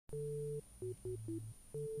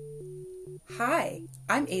Hi,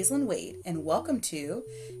 I'm Aislyn Wade, and welcome to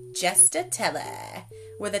Just a Teller,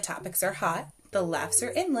 where the topics are hot, the laughs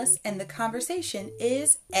are endless, and the conversation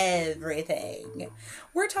is everything.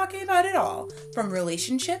 We're talking about it all, from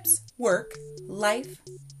relationships, work, life,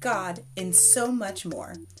 God, and so much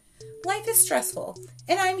more. Life is stressful,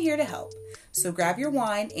 and I'm here to help. So grab your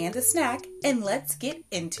wine and a snack, and let's get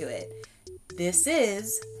into it. This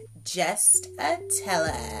is Just a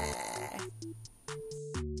Teller.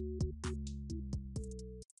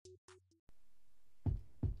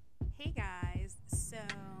 Hey guys,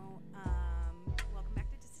 welcome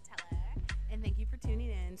back to Just a Teller, and thank you for tuning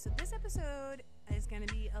in. So this episode is going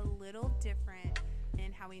to be a little different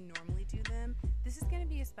in how we normally do them. This is going to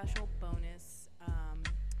be a special bonus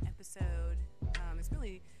episode. It's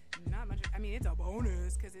really not much. I mean, it's a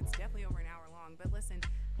bonus because it's definitely over an hour long. But listen,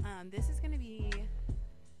 this is going to be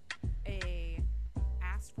a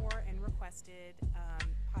asked for and requested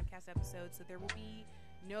podcast episode. So there will be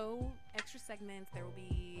no extra segments. There will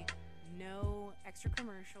be no extra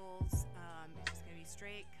commercials. It's just going to be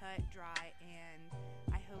straight, cut, dry, and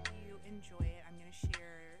I hope you enjoy it. I'm going to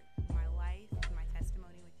share my life, my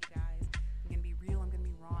testimony with you guys. I'm going to be real, I'm going to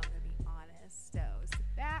be raw, I'm going to be honest. So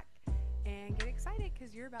sit back and get excited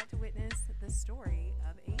because you're about to witness the story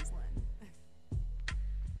of Aislyn.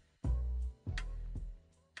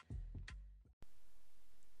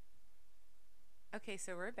 Okay,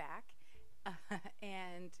 so we're back.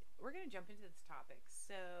 And we're going to jump into this topic.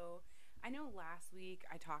 So I know last week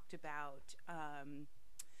I talked about,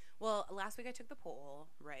 last week I took the poll,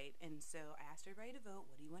 right? And so I asked everybody to vote.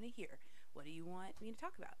 What do you want to hear? What do you want me to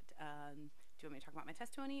talk about? Do you want me to talk about my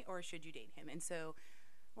testimony or should you date him? And so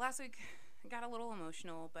last week I got a little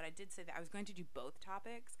emotional, but I did say that I was going to do both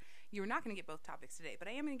topics. You're not going to get both topics today, but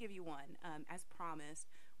I am going to give you one. As promised,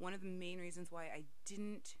 one of the main reasons why I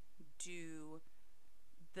didn't do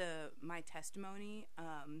my testimony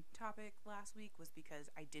topic last week was because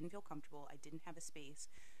I didn't feel comfortable. I didn't have a space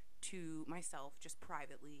to myself, just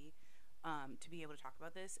privately, to be able to talk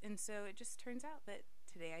about this. And so it just turns out that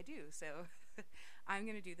today I do. So I'm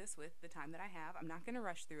going to do this with the time that I have. I'm not going to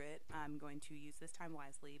rush through it. I'm going to use this time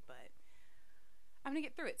wisely, but I'm going to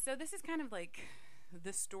get through it. So this is kind of like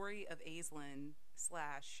the story of Aislyn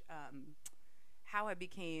slash how I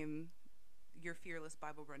became your fearless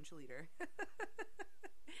Bible brunch leader.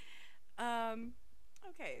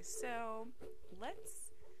 Okay, so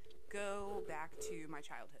let's go back to my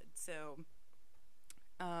childhood. So,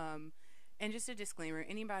 and just a disclaimer,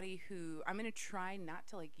 anybody who, I'm going to try not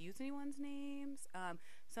to use anyone's names.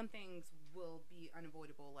 Some things will be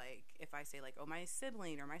unavoidable, like if I say oh, my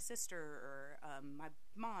sibling or my sister or my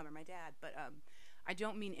mom or my dad, but I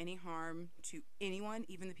don't mean any harm to anyone,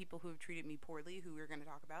 even the people who have treated me poorly, who we're going to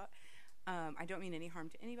talk about. I don't mean any harm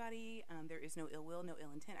to anybody. There is no ill will, no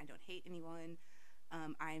ill intent. I don't hate anyone.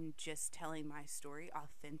 I'm just telling my story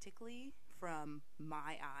authentically from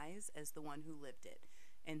my eyes as the one who lived it.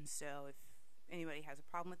 And so if anybody has a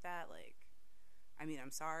problem with that,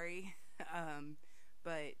 I'm sorry.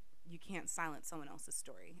 But you can't silence someone else's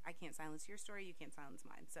story. I can't silence your story. You can't silence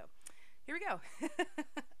mine. So here we go.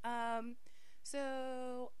 I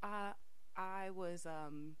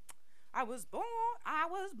was born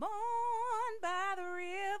by the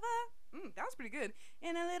river. That was pretty good.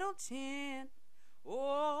 In a little tent.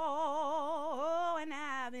 Oh, and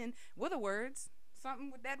I've been, what are the words?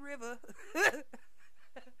 Something with that river.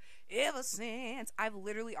 Ever since. I've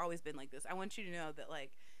literally always been like this. I want you to know that,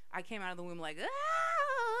 I came out of the womb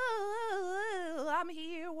oh, I'm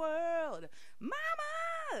here, world.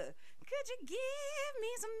 Mama, could you give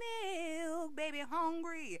me some milk, baby,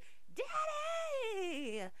 hungry?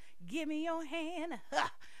 Daddy, give me your hand.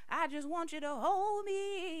 I just want you to hold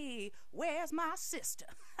me. Where's my sister?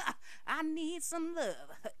 I need some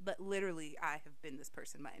love. But literally, I have been this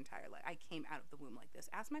person my entire life. I came out of the womb like this.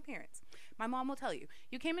 Ask my parents. My mom will tell you.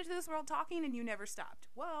 You came into this world talking and you never stopped.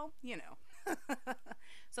 Well,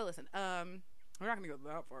 So listen, we're not going to go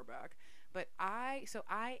that far back. But I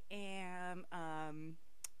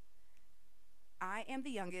am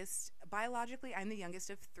the youngest. Biologically, I'm the youngest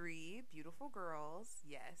of 3 beautiful girls.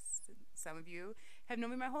 Yes. Some of you have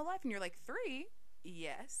known me my whole life, and you're like, 3?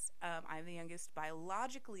 Yes. I'm the youngest.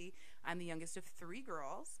 Biologically, I'm the youngest of 3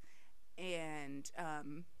 girls. And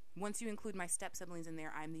once you include my step-siblings in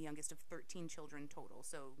there, I'm the youngest of 13 children total.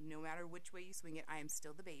 So no matter which way you swing it, I am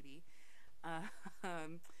still the baby.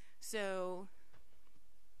 So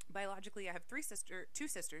biologically, I have 2 sisters.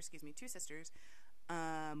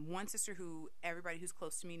 One sister who everybody who's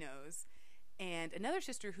close to me knows, and another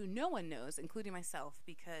sister who no one knows, including myself,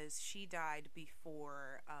 because she died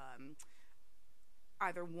before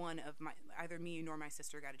either me nor my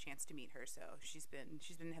sister got a chance to meet her. So she's been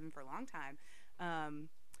in heaven for a long time.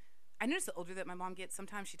 I notice the older that my mom gets,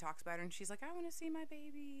 sometimes she talks about her and she's like, I want to see my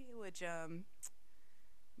baby, which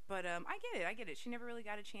but I get it. She never really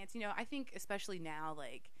got a chance. I think especially now,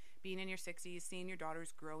 like being in your 60s, seeing your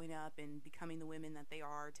daughters growing up and becoming the women that they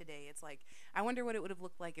are today, it's like I wonder what it would have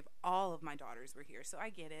looked like if all of my daughters were here. So I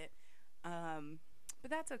get it. But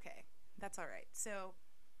that's okay. That's all right. So,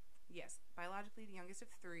 yes, biologically the youngest of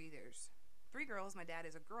three. There's three girls. My dad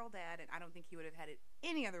is a girl dad, and I don't think he would have had it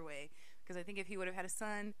any other way. Because I think if he would have had a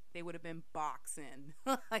son, they would have been boxing.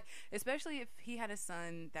 Like, especially if he had a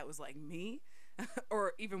son that was like me,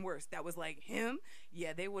 or even worse, that was like him.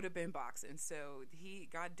 Yeah, they would have been boxing. So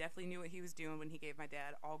God definitely knew what he was doing when he gave my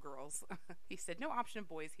dad all girls. He said, no option of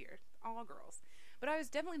boys here, all girls. But I was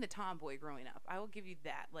definitely the tomboy growing up. I will give you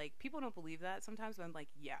that. Like, people don't believe that sometimes, but I'm like,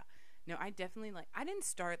 yeah. No, I definitely, like, I didn't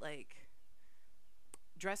start, like,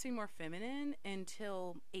 dressing more feminine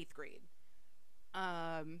until 8th grade.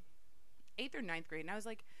 8th or 9th grade. And I was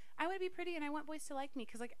like, I want to be pretty and I want boys to like me.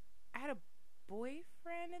 Because, like, I had a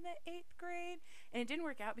boyfriend in the 8th grade. And it didn't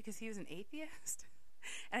work out because he was an atheist.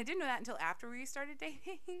 And I didn't know that until after we started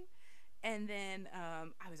dating. And then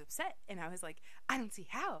I was upset, and I was like, I don't see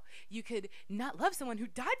how you could not love someone who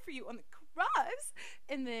died for you on the cross.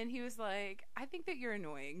 And then he was like, I think that you're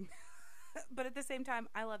annoying. But at the same time,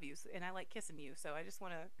 I love you, and I like kissing you, so I just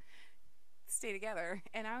want to stay together.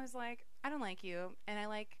 And I was like, I don't like you, and I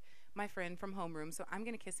like my friend from homeroom, so I'm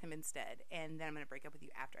going to kiss him instead, and then I'm going to break up with you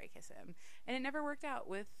after I kiss him. And it never worked out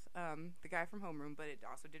with the guy from homeroom, but it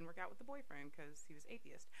also didn't work out with the boyfriend because he was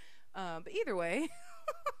atheist. But either way,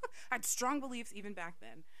 I had strong beliefs even back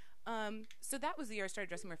then. So that was the year I started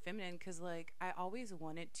dressing more feminine because, like, I always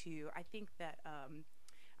wanted to. I think that I'm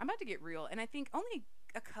about to get real, and I think only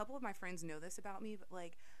a couple of my friends know this about me, but,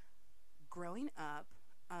 like, growing up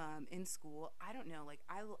in school, I don't know. Like,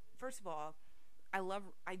 first of all,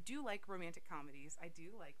 I do like romantic comedies. I do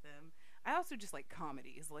like them. I also just like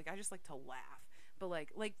comedies. Like, I just like to laugh. But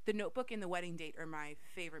like The Notebook and The Wedding Date are my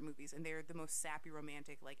favorite movies, and they're the most sappy,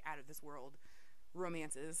 romantic, like, out of this world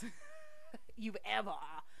romances you've ever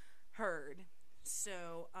heard.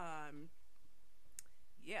 So,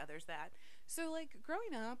 yeah, there's that. So, like,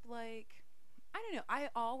 growing up, like, I don't know, I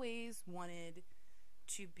always wanted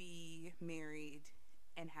to be married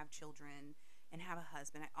and have children and have a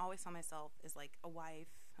husband. I always saw myself as, like, a wife,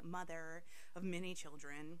 a mother of many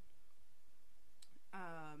children.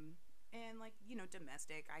 And, like,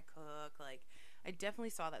 domestic, I cook, like, I definitely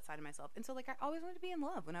saw that side of myself. And so, like, I always wanted to be in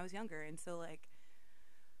love when I was younger. And so, like,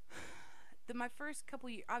 my first couple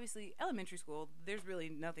years, obviously, elementary school, there's really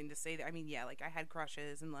nothing to say there. I mean, yeah, like, I had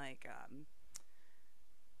crushes and, like,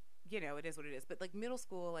 it is what it is. But, like, middle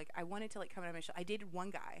school, like, I wanted to, like, come out of my shell. I dated one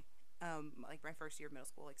guy, like, my first year of middle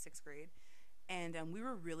school, like, 6th grade. And we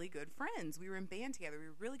were really good friends. We were in band together. We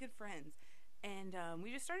were really good friends. And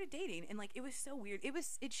we just started dating. And, like, it was so weird.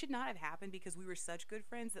 It should not have happened because we were such good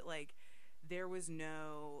friends that, like, there was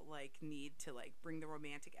no, like, need to, like, bring the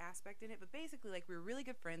romantic aspect in it. But basically, like, we were really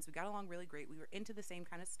good friends. We got along really great. We were into the same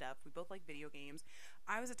kind of stuff. We both liked video games.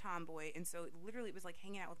 I was a tomboy. And so, literally, it was like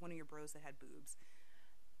hanging out with one of your bros that had boobs.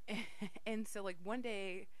 And so, like, one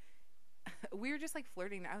day we were just, like,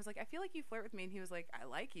 flirting. I was like, I feel like you flirt with me. And he was like, I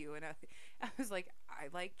like you. And I was like, I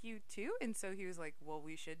like you too. And so he was like, well,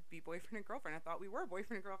 we should be boyfriend and girlfriend. I thought we were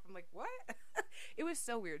boyfriend and girlfriend. I'm like, what? It was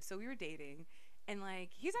so weird. So we were dating, and, like,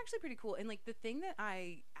 he's actually pretty cool. And, like, the thing that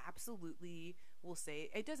I absolutely will say,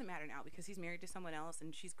 it doesn't matter now because he's married to someone else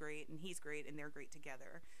and she's great and he's great and they're great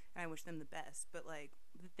together. And I wish them the best. But, like,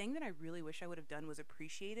 the thing that I really wish I would have done was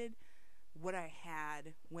appreciated what I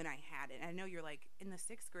had when I had it. And I know you're like, in the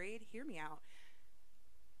 6th grade, hear me out.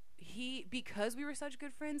 Because we were such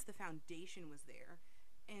good friends, the foundation was there.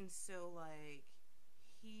 And so, like,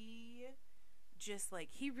 he just, like,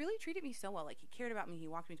 he really treated me so well. Like, he cared about me. He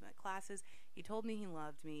walked me to my classes. He told me he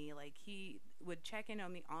loved me. Like, he would check in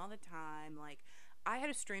on me all the time. Like, I had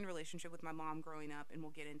a strained relationship with my mom growing up, and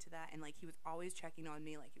we'll get into that. And, like, he was always checking on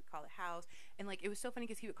me. Like, he would call the house. And, like, it was so funny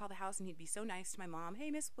because he would call the house and he'd be so nice to my mom. Hey,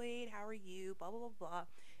 Miss Wade, how are you? Blah, blah, blah, blah.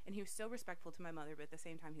 And he was so respectful to my mother. But at the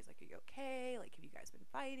same time, he's like, are you okay? Like, have you guys been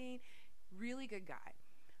fighting? Really good guy.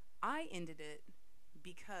 I ended it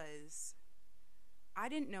because I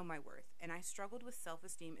didn't know my worth. And I struggled with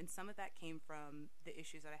self-esteem. And some of that came from the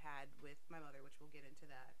issues that I had with my mother, which we'll get into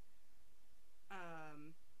that.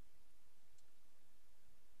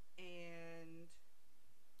 And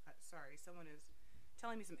sorry, someone is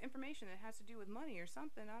telling me some information that has to do with money or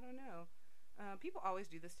something. I don't know. People always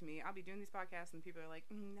do this to me. I'll be doing these podcasts and people are like,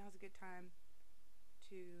 now's a good time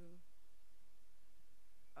to...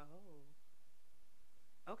 Oh.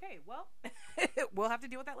 Okay, well, we'll have to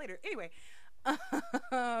deal with that later. Anyway,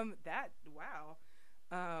 that wow.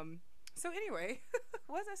 Um, so anyway,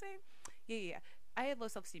 what was I saying? Yeah, yeah, yeah. I had low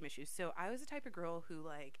self-esteem issues. So I was the type of girl who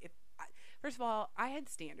like if I, first of all, I had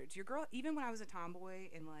standards. Your girl, even when I was a tomboy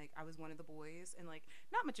and like I was one of the boys and like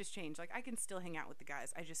not much has changed. Like I can still hang out with the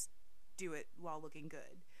guys. I just do it while looking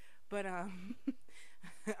good. But I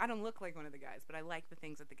don't look like one of the guys, but I like the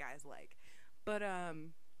things that the guys like. But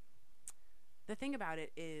the thing about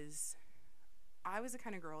it is I was the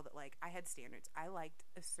kind of girl that like I had standards. I liked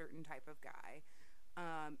a certain type of guy.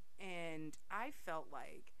 And I felt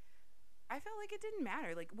like it didn't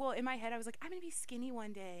matter. Like, well, in my head I was like I'm going to be skinny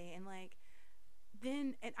one day and like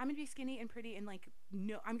then and I'm going to be skinny and pretty and like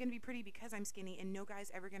no I'm going to be pretty because I'm skinny and no guy's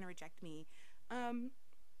ever going to reject me. Um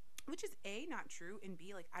which is A, not true, and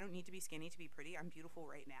B, like I don't need to be skinny to be pretty. I'm beautiful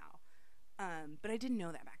right now. But I didn't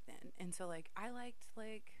know that back then. And so like I liked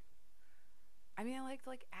like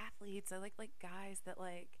athletes. I liked like guys that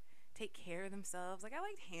like take care of themselves. Like I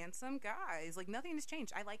liked handsome guys. Like nothing has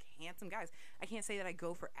changed. I like handsome guys. I can't say that I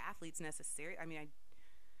go for athletes necessarily. I mean, I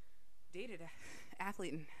dated an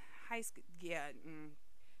athlete in high school. Yeah,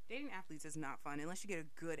 dating athletes is not fun unless you get a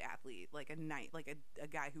good athlete, like a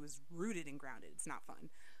guy who is rooted and grounded. It's not fun.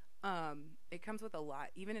 It comes with a lot.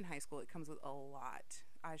 Even in high school, it comes with a lot.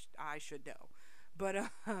 I should know, but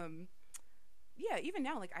yeah, even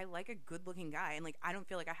now, like I like a good looking guy, and like I don't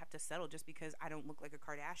feel like I have to settle just because I don't look like a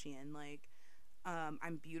Kardashian. Like,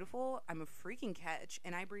 I'm beautiful. I'm a freaking catch,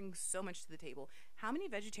 and I bring so much to the table. How many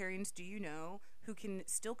vegetarians do you know who can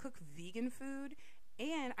still cook vegan food?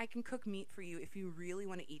 And I can cook meat for you if you really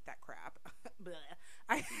want to eat that crap.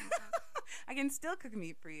 I I can still cook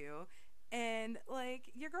meat for you, and like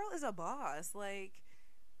your girl is a boss. Like,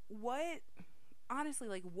 what? Honestly,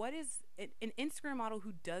 like what is an Instagram model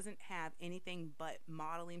who doesn't have anything but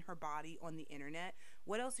modeling her body on the internet?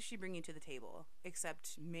 What else is she bringing to the table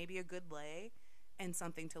except maybe a good lay and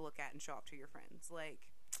something to look at and show off to your friends? Like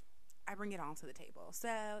I bring it all to the table.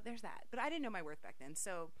 So there's that. But I didn't know my worth back then.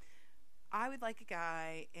 So I would like a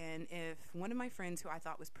guy, and if one of my friends who I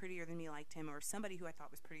thought was prettier than me liked him, or somebody who I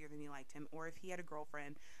thought was prettier than me liked him, or if he had a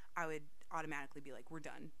girlfriend, I would automatically be like, we're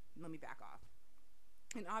done. Let me back off.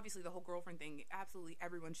 And obviously, the whole girlfriend thing, absolutely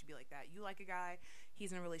everyone should be like that. You like a guy,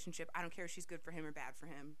 he's in a relationship. I don't care if she's good for him or bad for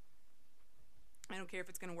him. I don't care if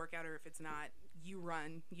it's going to work out or if it's not. You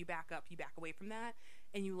run, you back up, you back away from that,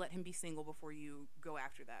 and you let him be single before you go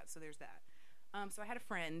after that. So there's that. So I had a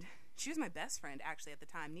friend. She was my best friend, actually, at the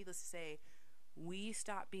time. Needless to say, we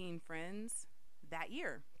stopped being friends that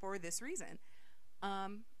year for this reason. I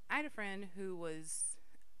had a friend who was,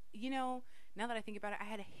 now that I think about it, I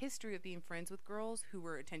had a history of being friends with girls who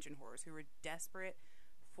were attention whores, who were desperate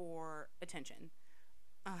for attention.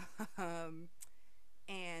 Um,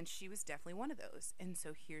 and she was definitely one of those. And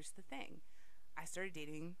so here's the thing. I started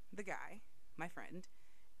dating the guy, my friend,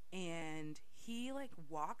 and he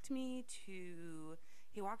walked me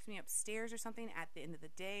upstairs or something at the end of the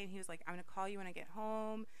day, and he was like, I'm going to call you when I get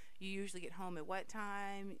home. You usually get home at what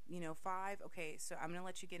time? 5? Okay, so I'm going to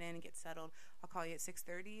let you get in and get settled. I'll call you at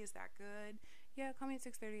 6:30. Is that good? Yeah, call me at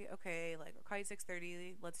 6:30. Okay, like I'll call you at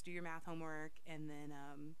 6:30. Let's do your math homework, and then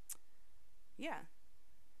yeah.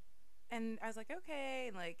 And I was like, okay,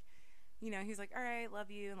 and like he was like, all right,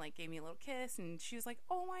 love you, and like gave me a little kiss, and she was like,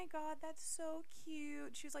 oh my god, that's so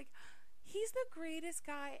cute. She was like, he's the greatest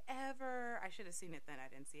guy ever. I should have seen it then. I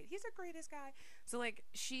didn't see it. He's the greatest guy. So like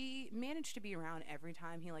she managed to be around every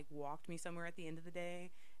time he like walked me somewhere at the end of the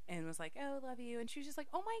day and was like, oh, love you. And she was just like,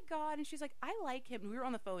 oh my god. And she's like, I like him. We were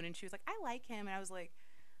on the phone and she was like, I like him. And I was like,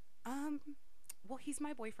 well, he's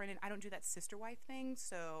my boyfriend and I don't do that sister wife thing,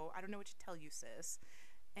 so I don't know what to tell you, sis.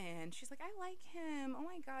 And she's like, I like him. Oh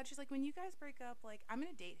my god. She's like, when you guys break up, like I'm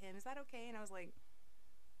gonna date him. Is that okay? And I was like,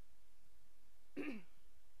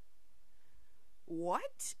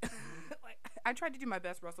 what? Like, I tried to do my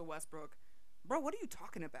best Russell Westbrook. Bro, what are you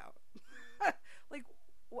talking about? Like,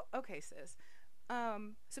 okay, sis.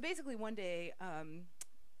 So basically one day,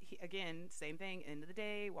 he, again, same thing, end of the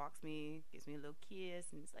day, walks me, gives me a little kiss,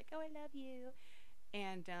 and he's like, oh, I love you.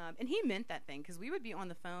 And he meant that thing, because we would be on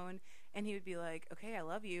the phone, and he would be like, okay, I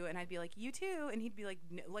love you, and I'd be like, you too, and he'd be like,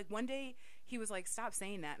 no. Like, one day, he was like, stop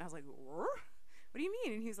saying that, and I was like, what do you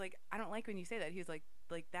mean? And he was like, I don't like when you say that. He was like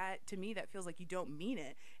that, to me, that feels like you don't mean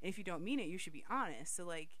it, and if you don't mean it, you should be honest. So,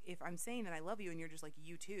 like, if I'm saying that I love you, and you're just like,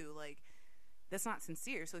 you too, like, that's not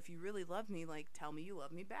sincere. So if you really love me, like, tell me you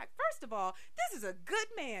love me back. First of all, this is a good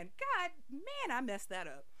man. God, man, I messed that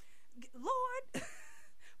up. Lord,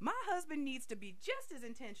 my husband needs to be just as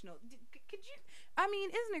intentional. Could you, I mean,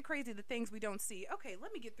 isn't it crazy the things we don't see? Okay,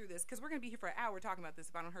 let me get through this, because we're going to be here for an hour talking about this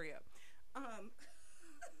if I don't hurry up.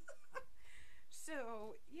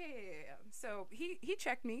 So he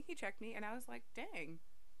checked me. He checked me, and I was like, dang.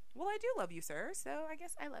 Well, I do love you, sir. So I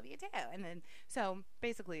guess I love you too. And then, so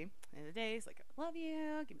basically, in the day, he's like, I love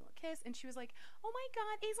you. Give me a little kiss. And she was like, oh my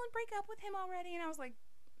God, Aislyn, break up with him already. And I was like,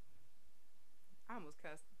 I almost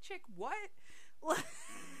cussed. Chick, what? What?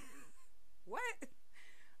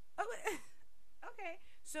 Oh, okay.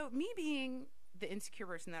 So me being the insecure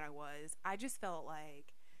person that I was, I just felt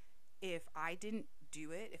like if I didn't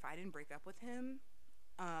do it, if I didn't break up with him,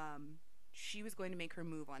 she was going to make her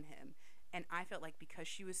move on him. And I felt like because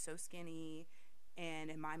she was so skinny, and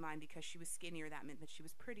in my mind, because she was skinnier, that meant that she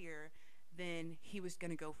was prettier, then he was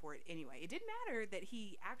going to go for it anyway. It didn't matter that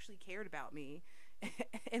he actually cared about me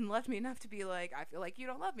and loved me enough to be like, I feel like you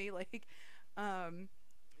don't love me. Like,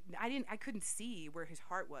 I couldn't see where his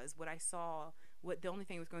heart was. What I saw, the only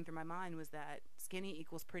thing that was going through my mind was that skinny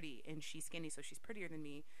equals pretty, and she's skinny, so she's prettier than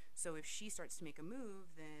me. So if she starts to make a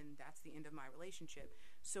move, then that's the end of my relationship.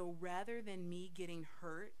 So rather than me getting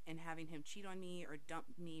hurt and having him cheat on me or dump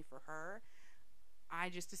me for her, I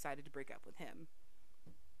just decided to break up with him.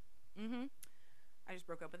 I just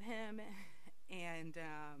broke up with him, and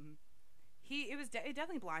it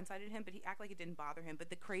definitely blindsided him, but he acted like it didn't bother him. But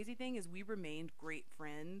the crazy thing is, we remained great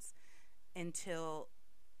friends until,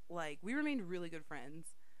 like, we remained really good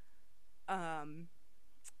friends. Until,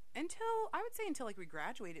 I would say, until like we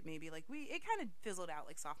graduated, maybe. Like, it kind of fizzled out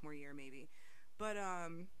like sophomore year, maybe. But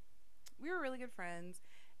we were really good friends,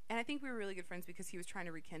 and I think we were really good friends because he was trying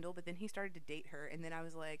to rekindle. But then he started to date her, and then I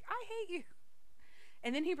was like, I hate you.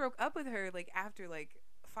 And then he broke up with her like after like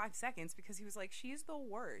 5 seconds because he was like, she's the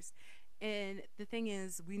worst. And the thing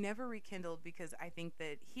is, we never rekindled because I think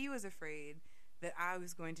that he was afraid that I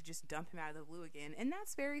was going to just dump him out of the blue again, and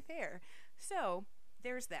that's very fair. So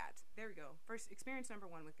there's that. There we go. First experience number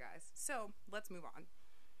 1 with guys. So let's move on.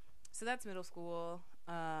 So that's middle school,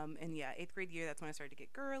 and yeah, 8th grade year. That's when I started to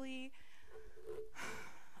get girly.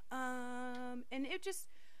 And it just,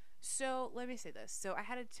 so let me say this. So I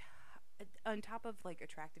had on top of like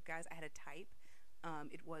attractive guys, I had a type.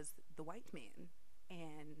 It was the white man,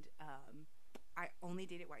 and I only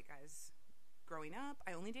dated white guys growing up.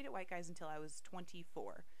 I only dated white guys until I was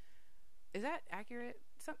 24. Is that accurate?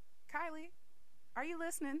 So, Kylie, are you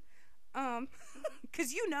listening?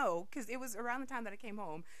 Because because it was around the time that I came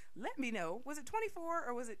home. Let me know. Was it 24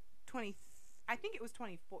 or was it 20? I think it was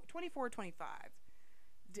 24 or 25.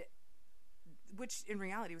 Which in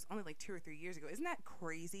reality was only like 2 or 3 years ago. Isn't that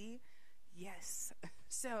crazy? Yes.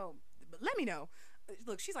 So, but let me know.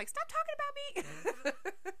 Look, she's like, stop talking about me.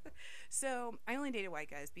 So I only dated white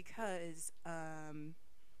guys because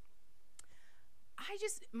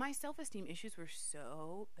my self-esteem issues were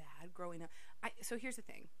so bad growing up. So here's the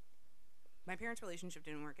thing. My parents' relationship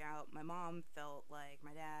didn't work out. My mom felt like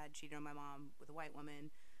my dad cheated on my mom with a white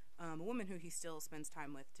woman, a woman who he still spends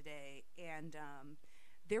time with today. And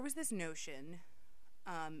there was this notion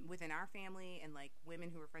within our family and like women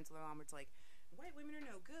who were friends with my mom, where it's like, white women are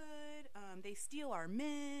no good. They steal our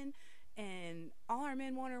men, and all our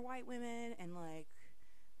men want are white women. And like,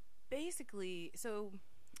 basically, so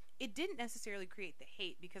it didn't necessarily create the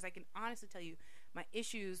hate, because I can honestly tell you my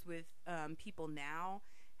issues with people now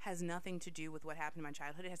has nothing to do with what happened in my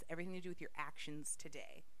childhood. It has everything to do with your actions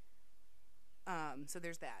today. So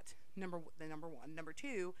there's that. Number 1. Number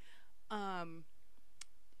 2,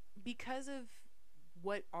 because of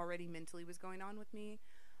what already mentally was going on with me,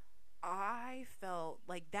 I felt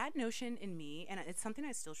like that notion in me, and it's something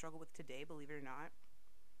I still struggle with today, believe it or not.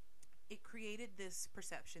 It created this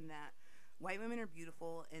perception that white women are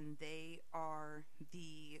beautiful and they are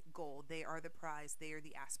the goal, they are the prize, they are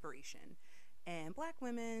the aspiration. And black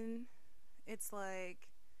women, it's like,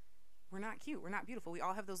 we're not cute, we're not beautiful. We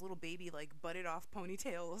all have those little baby, like, butted off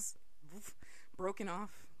ponytails, broken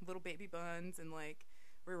off little baby buns, and like,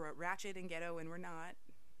 we're ratchet and ghetto, and we're not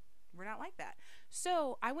like that.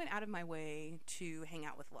 So I went out of my way to hang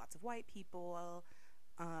out with lots of white people.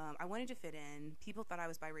 I wanted to fit in. People thought I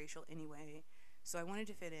was biracial anyway, so I wanted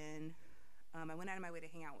to fit in. I went out of my way to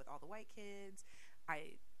hang out with all the white kids.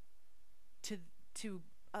 To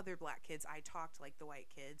other black kids, I talked like the white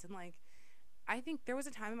kids. And like, I think there was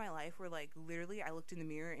a time in my life where like literally I looked in the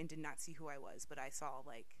mirror and did not see who I was, but I saw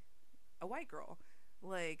like a white girl,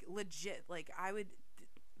 like legit. Like,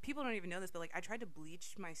 people don't even know this, but like I tried to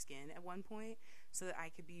bleach my skin at one point so that I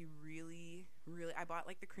could be really, really, I bought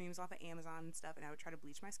like the creams off of Amazon and stuff, and I would try to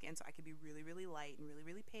bleach my skin so I could be really, really light and really,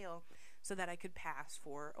 really pale so that I could pass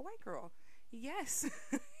for a white girl. Yes.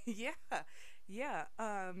 Yeah.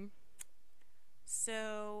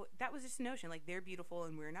 So that was just a notion, like, they're beautiful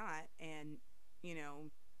and we're not, and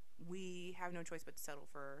we have no choice but to settle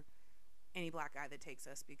for any black guy that takes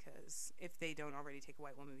us, because if they don't already take a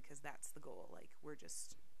white woman, because that's the goal. Like, we're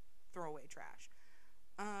just throwaway trash.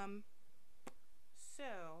 Um,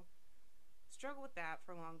 so struggle with that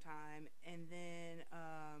for a long time, and then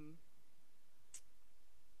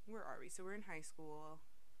where are we? So we're in high school.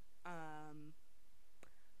 Um,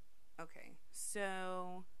 okay,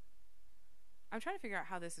 so I'm trying to figure out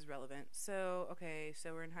how this is relevant. So, okay,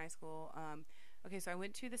 so we're in high school. Okay, so I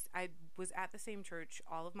was at the same church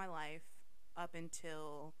all of my life up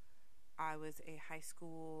until I was a high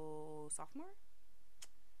school sophomore.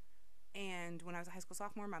 And when I was a high school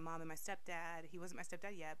sophomore, my mom and my stepdad, he wasn't my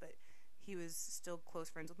stepdad yet, but he was still close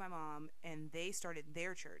friends with my mom, and they started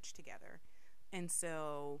their church together. And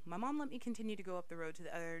so my mom let me continue to go up the road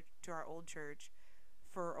to our old church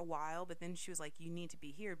for a while, but then she was like, you need to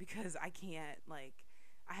be here because I can't, like,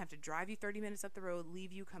 I have to drive you 30 minutes up the road,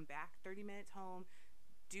 leave you, come back 30 minutes home,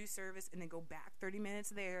 do service, and then go back 30 minutes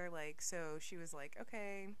there. Like, so she was like,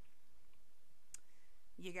 okay,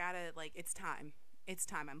 you gotta, like, it's time. It's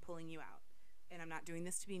time. I'm pulling you out. And I'm not doing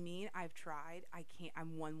this to be mean. I've tried. I can't.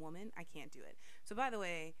 I'm one woman. I can't do it. So, by the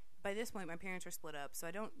way, by this point, my parents are split up. So,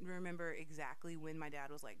 I don't remember exactly when my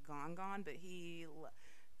dad was, like, gone. But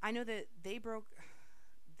I know that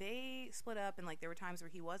they split up, and, like, there were times where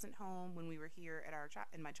he wasn't home when we were here at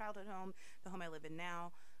in my childhood home, the home I live in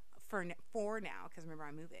now, for now, because remember,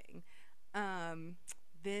 I'm moving.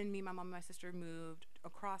 Then me, my mom, and my sister moved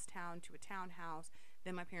across town to a townhouse.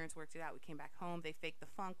 Then my parents worked it out. We came back home. They faked the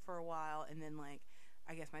funk for a while, and then, like,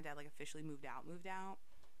 I guess my dad, like, officially moved out.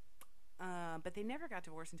 But they never got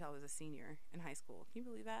divorced until I was a senior in high school. Can you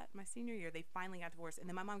believe that? My senior year, they finally got divorced, and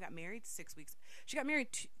then my mom got married 6 weeks. She got married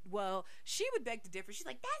well, she would beg to differ. She's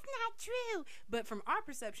like, that's not true. But from our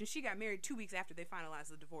perception, she got married 2 weeks after they finalized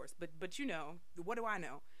the divorce. But you know, what do I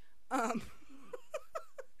know?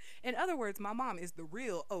 In other words, my mom is the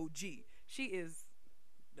real OG. She is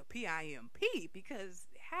the PIMP because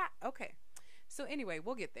okay. So anyway,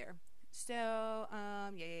 we'll get there. So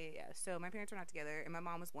yeah. So my parents were not together, and my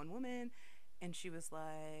mom was one woman, and she was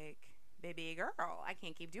like, "Baby girl, I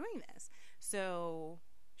can't keep doing this." So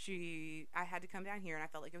I had to come down here, and I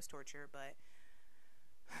felt like it was torture, but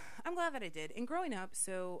I'm glad that I did. And growing up,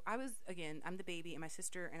 so I'm the baby, and my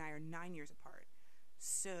sister and I are 9 years apart.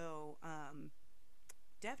 So I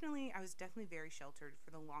was definitely very sheltered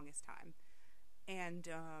for the longest time. And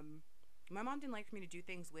my mom didn't like for me to do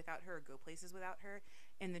things without her or go places without her.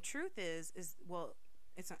 And the truth is well,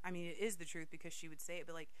 it's not, I mean, it is the truth because she would say it,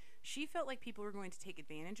 but, like, she felt like people were going to take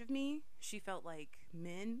advantage of me. She felt like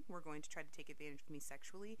men were going to try to take advantage of me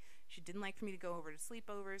sexually. She didn't like for me to go over to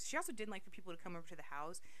sleepovers. She also didn't like for people to come over to the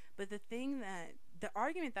house. But the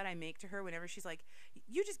argument that I make to her whenever she's like,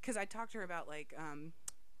 because I talked to her about, like,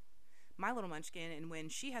 My Little Munchkin, and when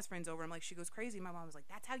she has friends over, I'm like, she goes crazy. My mom was like,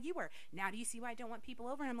 that's how you were. Now do you see why I don't want people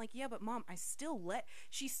over? And I'm like, yeah, but Mom,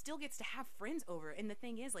 she still gets to have friends over. And the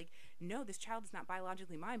thing is, like, no, this child is not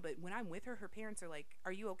biologically mine, but when I'm with her, her parents are like,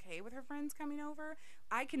 are you okay with her friends coming over?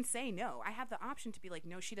 I can say no. I have the option to be like,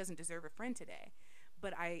 no, she doesn't deserve a friend today.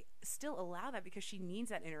 But I still allow that because she needs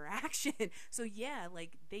that interaction. So yeah,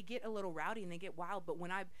 like, they get a little rowdy and they get wild, but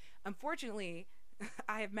unfortunately,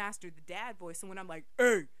 I have mastered the dad voice, so when I'm like,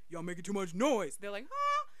 hey, y'all making too much noise, they're like,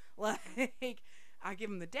 huh? Like, I give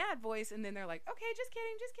them the dad voice, and then they're like, okay, just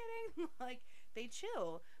kidding. Like, they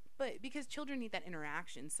chill. But because children need that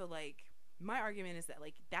interaction, so, like, my argument is that,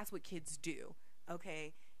 like, that's what kids do,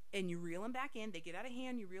 okay? And you reel them back in, they get out of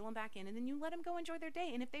hand, you reel them back in, and then you let them go enjoy their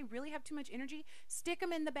day. And if they really have too much energy, stick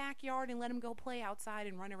them in the backyard and let them go play outside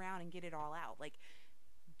and run around and get it all out. Like,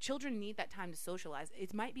 children need that time to socialize.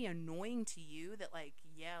 It might be annoying to you that, like,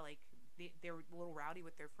 yeah, like, they're a little rowdy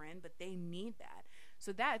with their friend, but they need that.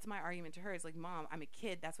 So that's my argument to her. It's like, Mom, I'm a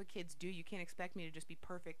kid. That's what kids do. You can't expect me to just be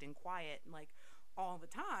perfect and quiet, like, all the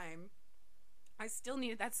time. I still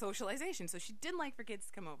needed that socialization. So she didn't like for kids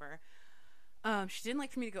to come over. She didn't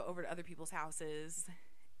like for me to go over to other people's houses.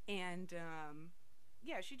 And,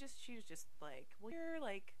 yeah, she was just like, well,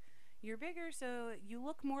 you're bigger, so you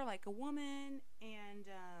look more like a woman, and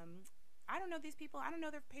I don't know these people. I don't know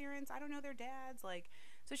their parents. I don't know their dads. Like,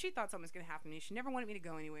 so she thought something was going to happen to me. She never wanted me to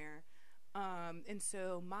go anywhere. And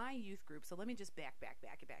so my youth group, so let me just back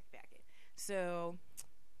it. So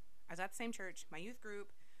I was at the same church, my youth group.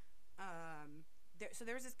 So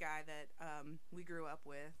there was this guy that we grew up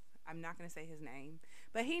with. I'm not going to say his name,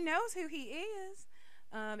 but he knows who he is.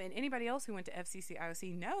 And anybody else who went to FCC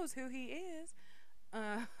IOC knows who he is.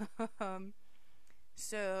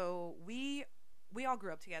 So we all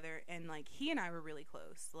grew up together, and, like, he and I were really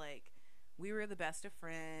close. Like, we were the best of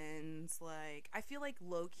friends. Like, I feel like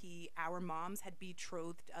low-key our moms had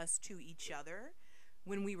betrothed us to each other.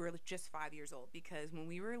 when we were just 5 years old, because when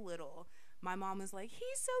we were little, my mom was like,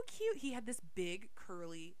 he's so cute. He had this big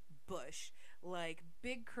curly bush, like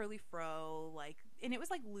big curly fro, like, and it was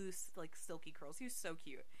like loose, like silky curls. He was so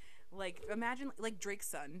cute. Like, imagine like Drake's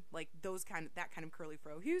son, like that kind of curly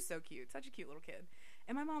fro. He was so cute, such a cute little kid.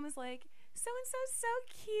 And my mom was like, so and so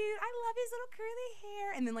cute. I love his little curly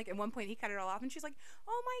hair. And then like at one point he cut it all off, and she's like,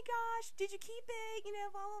 oh my gosh, did you keep it? You know,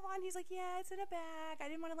 blah blah blah. And he's like, yeah, it's in a bag. I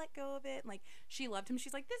didn't want to let go of it. And like, she loved him.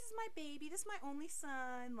 She's like, this is my baby. This is my only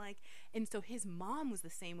son. Like, and so his mom was the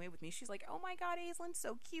same way with me. She's like, oh my God, Aislyn,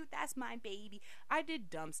 so cute. That's my baby. I did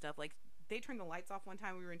dumb stuff. Like, they turned the lights off one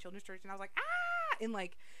time we were in children's church, and I was like, ah, and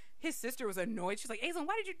like, his sister was annoyed. She's like, Aislyn,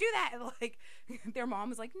 why did you do that? And like, their mom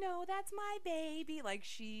was like, no, that's my baby. Like,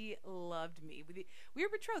 she loved me. We were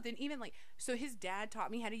betrothed. And even like, so his dad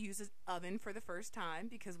taught me how to use his oven for the first time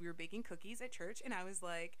because we were baking cookies at church. And I was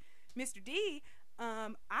like, Mr. D,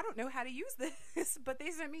 I don't know how to use this, but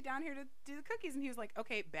they sent me down here to do the cookies. And he was like,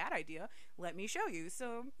 okay, bad idea. Let me show you.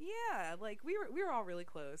 So yeah, like we were all really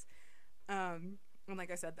close. And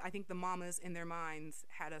like I said, I think the mamas in their minds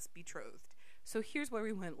had us betrothed. So here's where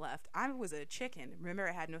we went left. I was a chicken. Remember,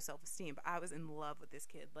 I had no self-esteem, but I was in love with this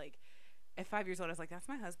kid. Like, at 5 years old, I was like, that's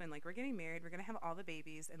my husband. Like, we're getting married. We're going to have all the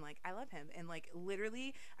babies. And, like, I love him. And, like,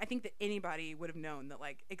 literally, I think that anybody would have known that,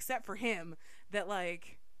 like, except for him, that,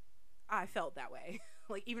 like, I felt that way.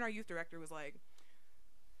 Like, even our youth director was like,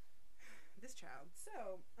 this child.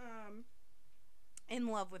 So, in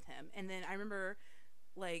love with him. And then I remember,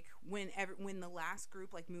 like, when the last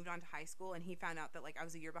group like moved on to high school, and he found out that like I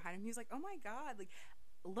was a year behind him, he was like, oh my God, like,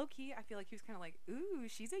 low-key I feel like he was kind of like, ooh,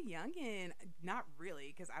 she's a youngin'. Not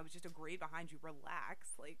really, because I was just a grade behind you. Relax.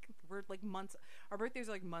 Like, we're like months, our birthdays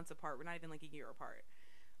are like months apart. We're not even like a year apart.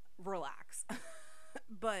 Relax.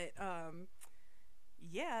 But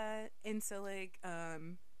yeah. And so like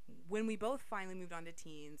when we both finally moved on to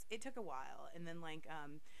teens, it took a while. And then like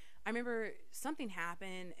I remember something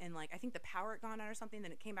happened, and like I think the power had gone out or something.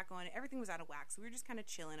 Then it came back on, and everything was out of whack. So we were just kind of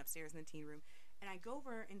chilling upstairs in the teen room. And I go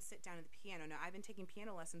over and sit down at the piano. Now, I've been taking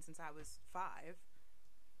piano lessons since I was 5.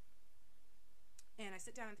 And I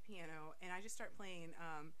sit down at the piano, and I just start playing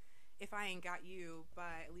If I Ain't Got You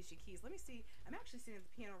by Alicia Keys. Let me see. I'm actually sitting at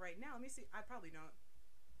the piano right now. Let me see. I probably don't.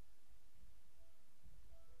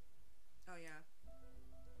 Oh, yeah.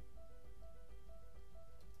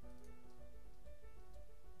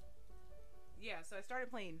 Yeah, so I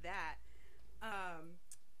started playing that.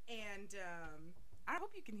 And I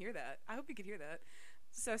hope you can hear that. I hope you could hear that.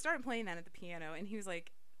 So I started playing that at the piano, and he was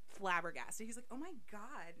like flabbergasted. He's like, oh my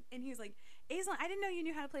God. And he was like, Aislyn, I didn't know you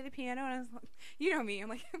knew how to play the piano. And I was like, you know me. I'm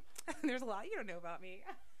like, there's a lot you don't know about me.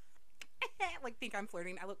 Like, think I'm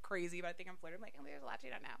flirting. I look crazy, but I think I'm flirting. I'm like, oh, there's a lot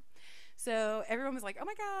you don't know. So everyone was like, oh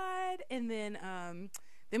my God. And then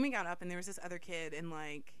we got up, and there was this other kid, and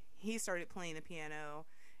like he started playing the piano.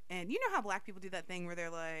 And you know how black people do that thing where they're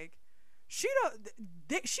like, she only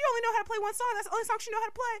know how to play one song. That's the only song she know how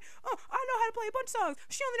to play. Oh, I know how to play a bunch of songs.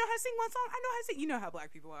 She only know how to sing one song. I know how to sing. You know how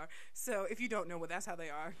black people are. So if you don't know, well, that's how they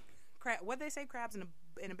are. What they say, crabs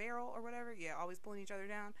in a barrel or whatever. Yeah, always pulling each other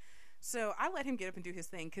down. So I let him get up and do his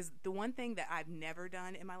thing, because the one thing that I've never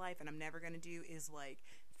done in my life, and I'm never going to do, is like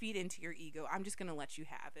feed into your ego. I'm just going to let you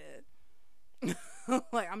have it.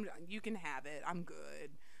 Like, you can have it. I'm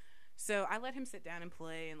good. So I let him sit down and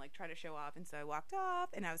play and like try to show off. And so I walked off,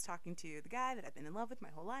 and I was talking to the guy that I've been in love with my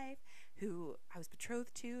whole life, who I was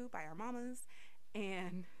betrothed to by our mamas.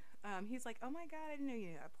 And he's like, oh my God, I didn't know you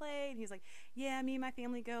knew how to play. And he's like, yeah, me and my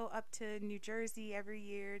family go up to New Jersey every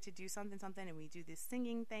year to do something, and we do this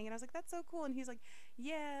singing thing. And I was like, that's so cool. And he's like,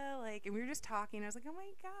 yeah, like, and we were just talking. I was like, oh my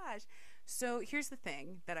gosh. So here's the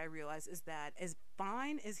thing that I realized is that as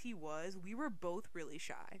fine as he was, we were both really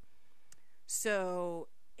shy. So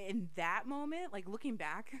in that moment, like looking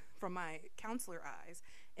back from my counselor eyes,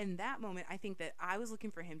 in that moment, I think that I was looking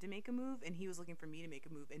for him to make a move, and he was looking for me to make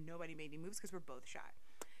a move, and nobody made any moves because we're both shy.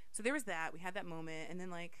 So there was that. We had that moment, and then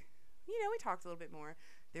like, you know, we talked a little bit more.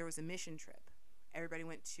 There was a mission trip. Everybody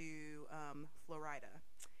went to Florida.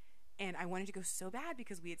 And I wanted to go so bad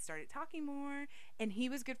because we had started talking more, and he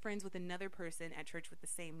was good friends with another person at church with the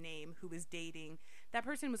same name who was dating. That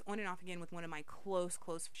person was on and off again with one of my close.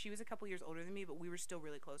 She was a couple years older than me, but we were still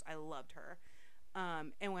really close. I loved her.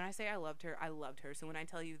 And when I say I loved her, I loved her. So when I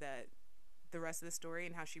tell you that the rest of the story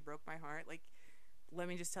and how she broke my heart, like, let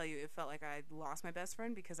me just tell you, it felt like I lost my best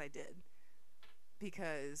friend, because I did.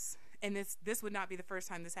 And this would not be the first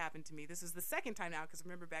time this happened to me. This is the second time now, because I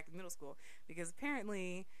remember back in middle school, because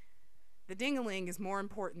apparently the ding-a-ling is more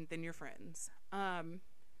important than your friends.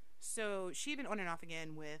 So she'd been on and off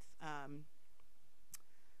again with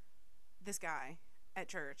this guy. at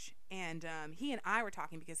church, and he and I were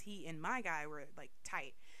talking because he and my guy were like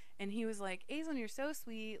tight, and he was like, Aislyn, you're so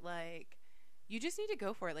sweet, like you just need to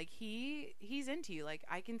go for it, like he's into you, like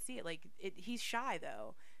I can see it, like he's shy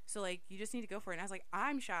though, so like you just need to go for it. And I was like,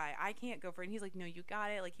 I'm shy, I can't go for it. And he's like, no, you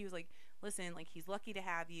got it. Like he was like, listen, like he's lucky to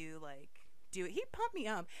have you, like do it. He pumped me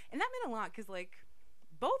up, and that meant a lot because like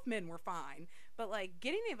both men were fine, but like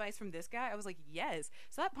getting the advice from this guy, I was like, yes.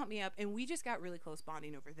 So that pumped me up, and we just got really close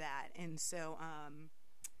bonding over that. And so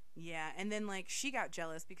yeah, and then like she got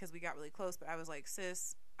jealous because we got really close, but I was like,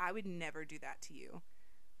 sis, I would never do that to you.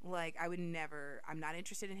 Like I would never, I'm not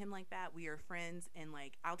interested in him like that. We are friends, and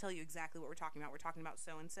like I'll tell you exactly what we're talking about. We're talking about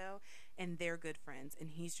so and so, and they're good friends,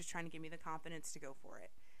 and he's just trying to give me the confidence to go for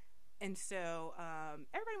it. And so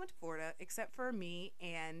everybody went to Florida except for me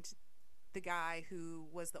and the guy who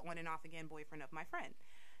was the on and off again boyfriend of my friend.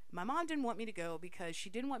 My mom didn't want me to go because she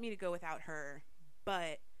didn't want me to go without her,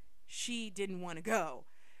 but she didn't want to go.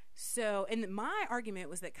 So, and my argument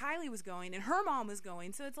was that Kylie was going and her mom was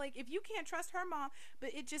going. So it's like, if you can't trust her mom,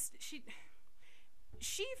 but it just,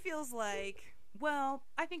 she feels like, well,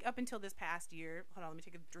 I think up until this past year, hold on, let me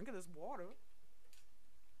take a drink of this water.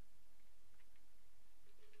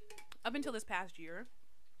 Up until this past year,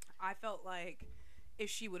 I felt like if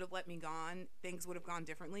she would have let me gone, things would have gone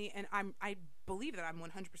differently. And I believe that I'm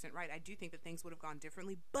 100% right. I do think that things would have gone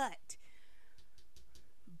differently, but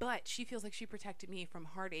she feels like she protected me from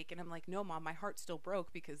heartache. And I'm like, no, Mom, my heart still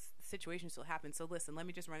broke because the situation still happened. So listen, let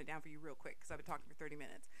me just run it down for you real quick because I've been talking for 30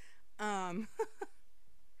 minutes.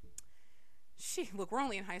 Look, we're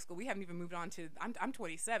only in high school. We haven't even moved on to, I'm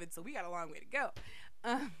 27, so we got a long way to go.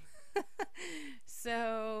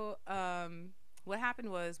 What happened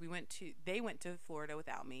was they went to Florida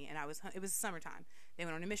without me, and it was summertime. They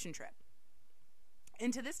went on a mission trip.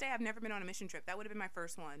 And to this day, I've never been on a mission trip. That would have been my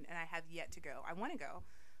first one, and I have yet to go. I want to go.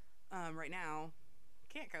 Right now,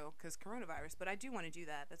 can't go because coronavirus, but I do want to do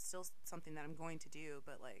that. That's still something that I'm going to do,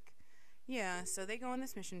 but like, yeah, so they go on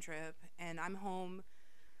this mission trip, and I'm home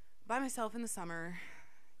by myself in the summer,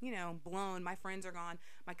 blown. My friends are gone.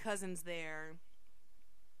 My cousin's there.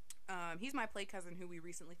 He's my play cousin who we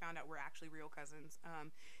recently found out we're actually real cousins.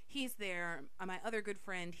 He's there. My other good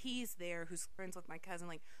friend, he's there, who's friends with my cousin.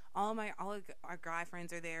 Like all our guy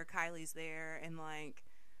friends are there. Kylie's there, and like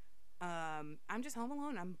I'm just home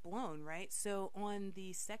alone. I'm blown, right? So on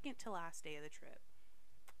the second to last day of the trip,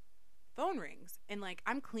 phone rings, and like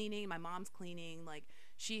I'm cleaning, my mom's cleaning, like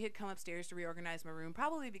she had come upstairs to reorganize my room,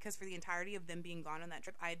 probably because for the entirety of them being gone on that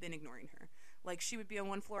trip, I had been ignoring her. Like she would be on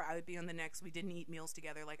one floor, I would be on the next. We didn't eat meals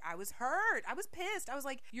together. Like I was hurt. I was pissed. I was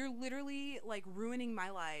like, you're literally like ruining my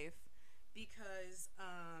life because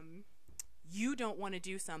you don't want to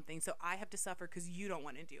do something, so I have to suffer because you don't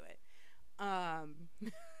want to do it.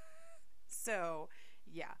 So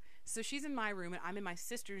yeah. So she's in my room and I'm in my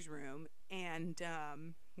sister's room, and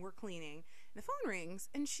we're cleaning. And the phone rings,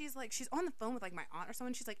 and she's on the phone with like my aunt or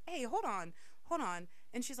someone. She's like, hey, hold on.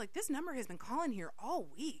 And she's like, this number has been calling here all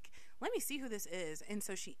week. Let me see who this is. And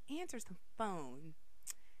so she answers the phone,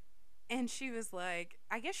 and she was like,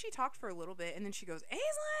 I guess she talked for a little bit, and then she goes,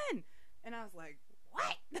 Aislyn! And I was like,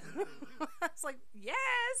 what? I was like, yes,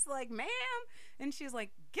 like, ma'am. And she's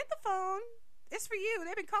like, get the phone. It's for you.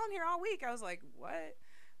 They've been calling here all week. I was like, what?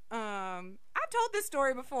 I've told this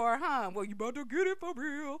story before, huh? Well, you about to get it for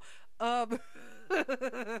real.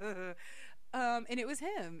 And it was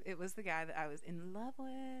him. It was the guy that I was in love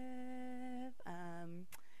with.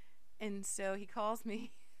 And so he calls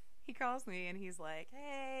me and he's like,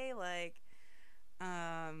 hey, like,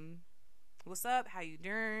 what's up? How you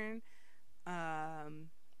doing?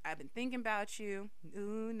 I've been thinking about you.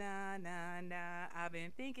 Ooh, nah, nah, nah. I've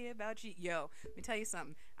been thinking about you. Yo, let me tell you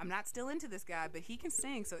something. I'm not still into this guy, but he can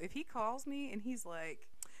sing. So if he calls me and he's like,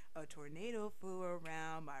 a tornado flew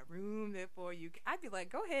around my room, therefore you, I'd be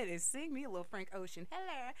like, go ahead and sing me a little Frank Ocean.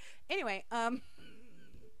 Hello. Anyway,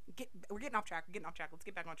 we're getting off track. Let's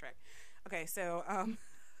get back on track. Okay, so,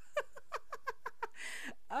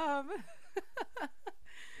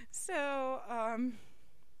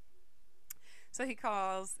 so he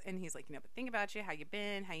calls and he's like, but think about you, how you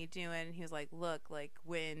been, how you doing? And he was like, look, like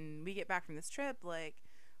when we get back from this trip, like,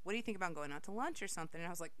 what do you think about going out to lunch or something? And I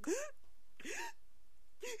was like,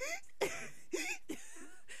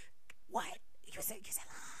 what? You said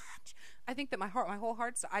lunch. I think that my whole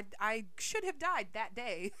heart, I should have died that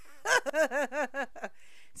day.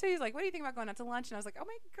 So he's like, what do you think about going out to lunch? And I was like, oh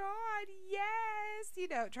my God, yes.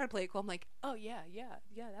 Try to play it cool. I'm like, oh yeah,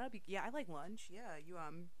 that'll be, I like lunch.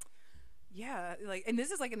 Yeah, like, and this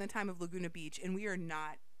is like in the time of Laguna Beach, and we are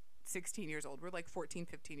not 16 years old. We're like 14,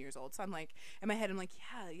 15 years old. So I'm like, in my head, I'm like,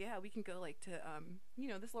 yeah, we can go like to,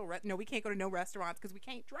 this little, no, we can't go to no restaurants because we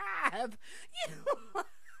can't drive,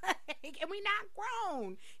 and we not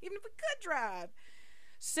grown, even if we could drive.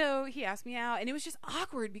 So he asked me out, and it was just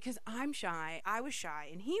awkward because I'm shy, I was shy,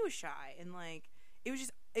 and he was shy, and like, it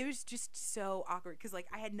was just so awkward because like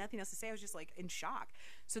I had nothing else to say. I was just like in shock.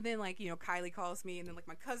 So then like, Kylie calls me, and then like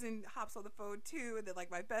my cousin hops on the phone too, and then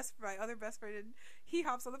like my other best friend, he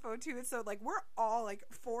hops on the phone too. And so like we're all like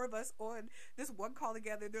four of us on this one call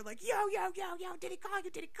together. They're like, yo, did he call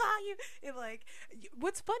you? And like,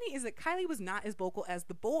 what's funny is that Kylie was not as vocal as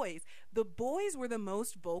the boys. The boys were the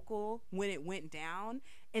most vocal when it went down,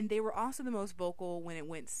 and they were also the most vocal when it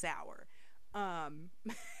went sour.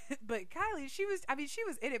 But Kylie, she was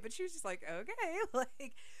in it, but she was just like, okay,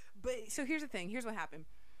 like, but so here's the thing. Here's what happened.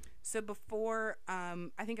 So before,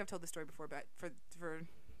 I think I've told the story before, but for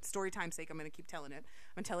story time's sake, I'm going to keep telling it.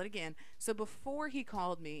 I'm going to tell it again. So before he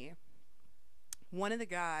called me, one of the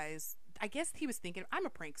guys, I guess he was thinking, I'm a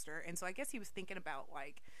prankster, and so I guess he was thinking about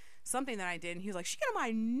like something that I did, and he was like, she get on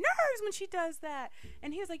my nerves when she does that.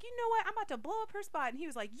 And he was like, you know what? I'm about to blow up her spot. And he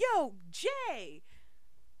was like, yo, Jay,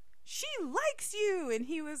 she likes you. And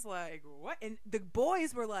he was like, what? And the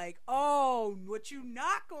boys were like, oh, what you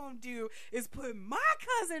not gonna do is put my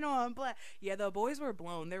cousin on blast. Yeah, the boys were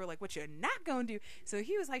blown. They were like, what you're not gonna do? So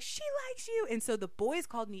he was like, she likes you. And so the boys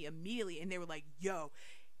called me immediately, and they were like, yo,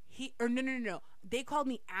 no. They called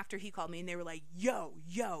me after he called me, and they were like, yo,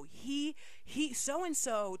 he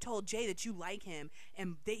so-and-so told Jay that you like him,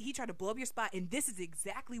 and he tried to blow up your spot, and this is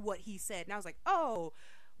exactly what he said. And I was like, oh,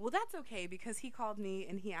 well, that's okay, because he called me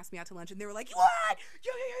and he asked me out to lunch, and they were like, what?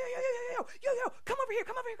 Yo, come over here.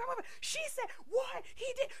 She said, what? He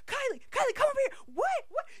did. Kylie, come over here.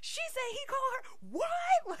 What? She said he called her.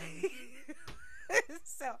 What? Like,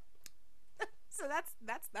 so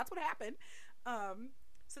that's what happened.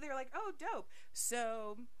 So they were like, oh, dope.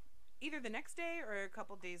 So either the next day or a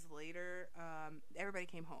couple days later, everybody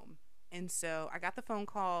came home. And so I got the phone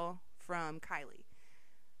call from Kylie,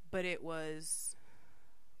 but it was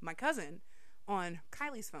my cousin on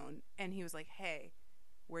Kylie's phone, and he was like, hey,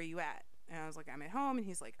 where are you at? And I was like, I'm at home. And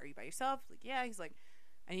he's like, are you by yourself? Like, yeah. He's like,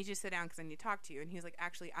 I need you to sit down because I need to talk to you. And he was like,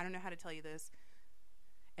 actually, I don't know how to tell you this.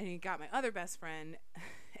 And he got my other best friend,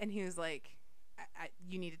 and he was like,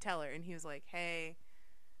 you need to tell her. And he was like, hey,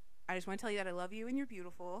 I just want to tell you that I love you, and you're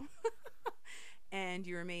beautiful and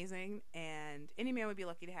you're amazing, and any man would be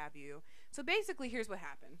lucky to have you. So basically, here's what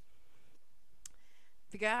happened.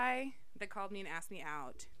 The guy that called me and asked me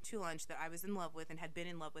out to lunch that I was in love with and had been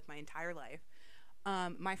in love with my entire life,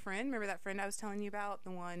 my friend, remember that friend I was telling you about,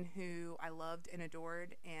 the one who I loved and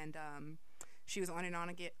adored, and she was on and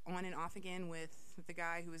off again with the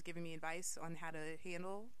guy who was giving me advice on how to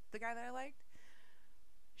handle the guy that I liked.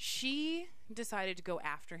 She decided to go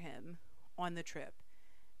after him on the trip,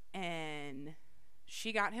 and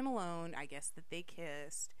she got him alone. I guess that they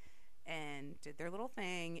kissed and did their little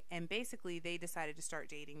thing, and basically they decided to start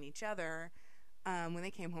dating each other when they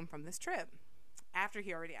came home from this trip after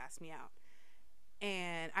he already asked me out.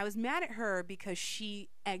 And I was mad at her because she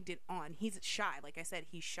egged it on. He's shy. Like I said,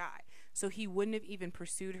 he's shy. So he wouldn't have even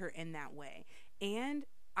pursued her in that way. And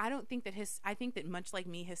I think that much like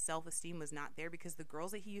me, his self-esteem was not there, because the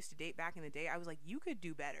girls that he used to date back in the day, I was like, you could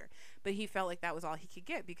do better. But he felt like that was all he could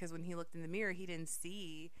get, because when he looked in the mirror, he didn't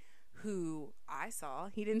see who I saw.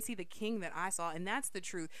 He didn't see the king that I saw, and that's the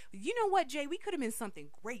truth. You know what, Jay? We could have been something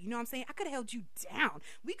great. You know what I'm saying? I could have held you down.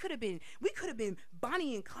 We could have been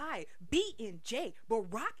Bonnie and Clyde, B and J,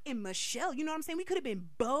 Barack and Michelle. You know what I'm saying? We could have been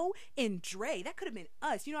Bo and Dre. That could have been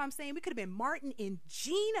us. You know what I'm saying? We could have been Martin and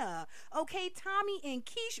Gina. Okay, Tommy and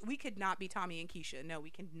Keisha. We could not be Tommy and Keisha. No, we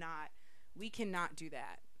cannot. We cannot do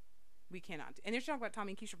that. We cannot. And if you're talking about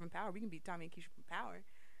Tommy and Keisha from Power, we can be Tommy and Keisha from Power.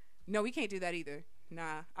 No, we can't do that either.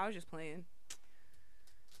 Nah, I was just playing.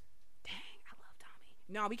 Dang, I love Tommy.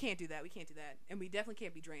 No, we can't do that. And we definitely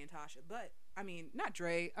can't be Dre and Tasha. But, I mean, not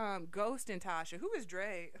Dre. Ghost and Tasha. Who is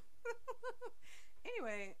Dre?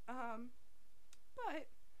 Anyway, but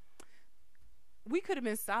we could have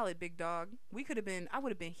been solid, big dog. I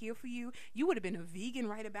would have been here for you. You would have been a vegan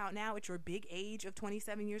right about now at your big age of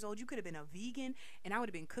 27 years old. You could have been a vegan, and I would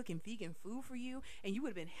have been cooking vegan food for you, and you would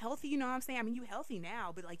have been healthy, you know what I'm saying? I mean, you healthy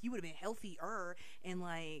now, but like you would have been healthier, and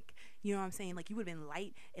like, you know what I'm saying? Like you would have been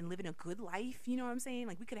light and living a good life, you know what I'm saying?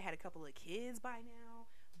 Like we could have had a couple of kids by now.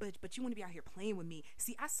 But you want to be out here playing with me.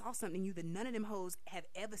 See, I saw something in you that none of them hoes have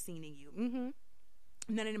ever seen in you.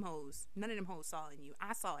 None of them hoes saw in you.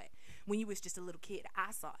 I saw it when you was just a little kid.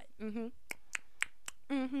 I saw it.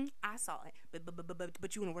 I saw it.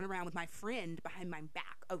 But you want to run around with my friend behind my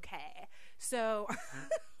back, okay? So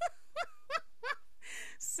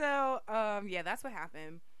Yeah, that's what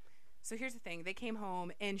happened. So here's the thing. They came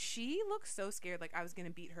home and she looked so scared like I was going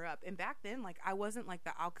to beat her up. And back then, like, I wasn't like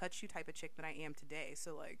the I'll cut you type of chick that I am today.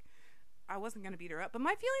 So, like, I wasn't going to beat her up. But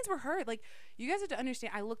my feelings were hurt. Like, you guys have to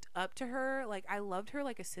understand, I looked up to her. Like, I loved her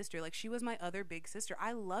like a sister. Like, she was my other big sister.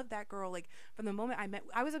 I loved that girl. Like, from the moment I met,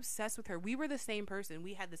 I was obsessed with her. We were the same person.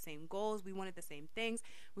 We had the same goals. We wanted the same things.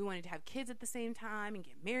 We wanted to have kids at the same time and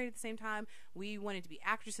get married at the same time. We wanted to be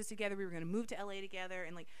actresses together. We were going to move to LA together.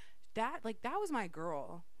 And, that was my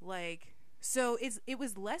girl. Like, so it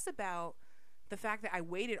was less about the fact that I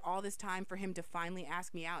waited all this time for him to finally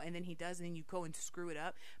ask me out, and then he does, and then you go and screw it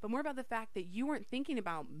up, but more about the fact that you weren't thinking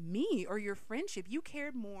about me or your friendship. You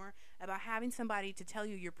cared more about having somebody to tell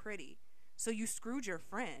you you're pretty. So you screwed your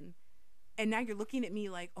friend. And now you're looking at me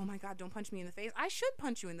like, oh my God, don't punch me in the face. I should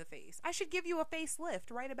punch you in the face. I should give you a facelift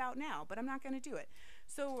right about now, but I'm not going to do it.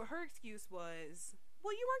 So her excuse was,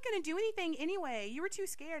 well, you weren't going to do anything anyway. You were too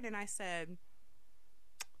scared. And I said,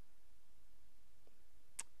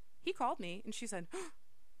 he called me. And she said,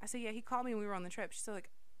 I said, yeah, he called me when we were on the trip. She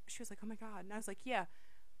was like, oh my God. And I was like, yeah.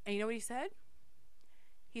 And you know what he said?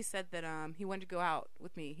 He said that he wanted to go out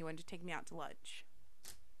with me. He wanted to take me out to lunch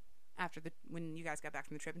when you guys got back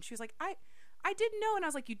from the trip. And she was like, I didn't know. And I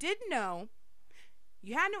was like, you didn't know.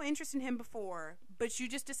 You had no interest in him before, but you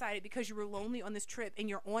just decided because you were lonely on this trip and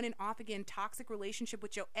you're on and off again toxic relationship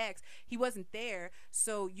with your ex, he wasn't there,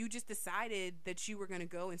 so you just decided that you were going to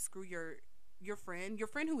go and screw your friend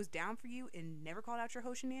who was down for you and never called out your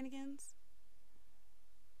hoe shenanigans.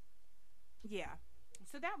 Yeah.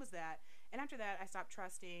 So that was that. And after that, I stopped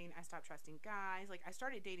trusting guys. Like, I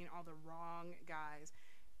started dating all the wrong guys.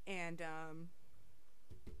 And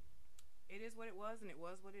it is what it was, and it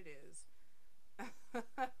was what it is.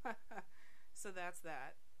 So that's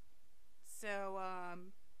that. So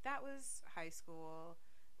that was high school.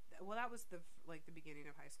 Well, that was the beginning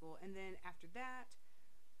of high school. And then after that,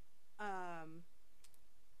 I'm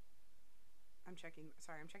checking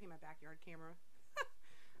my backyard camera.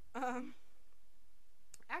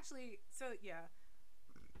 Actually, so yeah,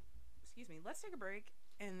 excuse me, let's take a break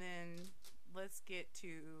and then let's get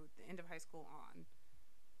to the end of high school on.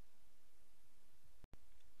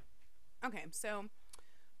 Okay, so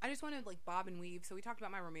I just want to bob and weave. So we talked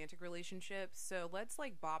about my romantic relationships, so let's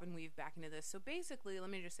bob and weave back into this. So basically, let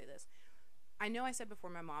me just say this. I know I said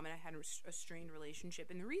before my mom and I had a strained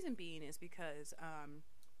relationship, and the reason being is because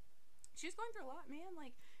she was going through a lot, man.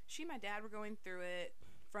 Like, she and my dad were going through it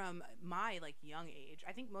from my young age.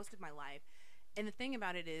 I think most of my life. And the thing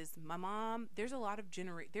about it is, my mom, there is a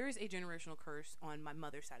generational curse on my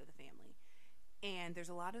mother's side of the family. And there's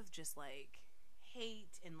a lot of just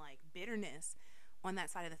hate and bitterness on that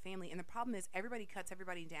side of the family. And the problem is everybody cuts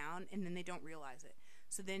everybody down and then they don't realize it.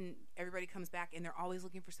 So then everybody comes back and they're always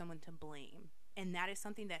looking for someone to blame. And that is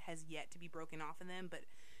something that has yet to be broken off of them. But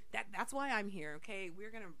that's why I'm here, okay?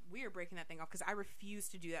 We are breaking that thing off because I refuse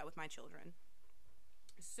to do that with my children.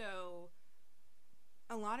 So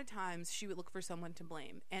a lot of times she would look for someone to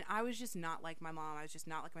blame. And I was just not like my mom. I was just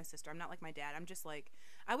not like my sister. I'm not like my dad. I'm just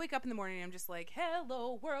I wake up in the morning and I'm just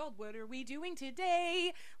hello world, what are we doing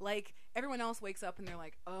today? Everyone else wakes up and they're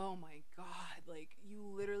like, oh my God, you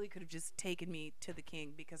literally could have just taken me to the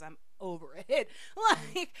king because I'm over it.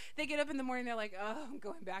 They get up in the morning, they're like, oh, I'm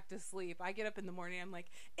going back to sleep. I get up in the morning, I'm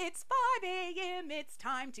like, it's 5 a.m. It's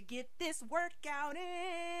time to get this workout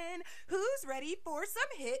in. Who's ready for some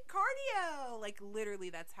HIIT cardio? Literally,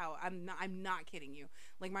 that's how I'm not kidding you.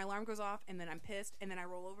 My alarm goes off and then I'm pissed and then I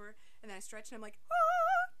roll over and then I stretch and I'm like,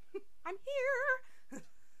 oh, I'm here.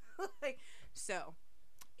 So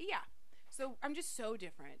yeah. So I'm just so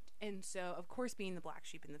different. And so, of course, being the black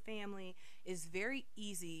sheep in the family is very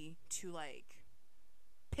easy to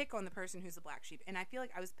pick on the person who's the black sheep. And I feel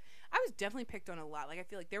I was definitely picked on a lot. I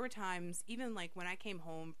feel there were times, even when I came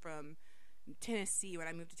home from Tennessee, when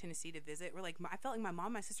I moved to Tennessee to visit, where I felt my mom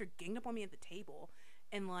and my sister ganged up on me at the table.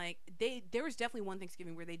 And there was definitely one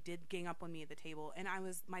Thanksgiving where they did gang up on me at the table. And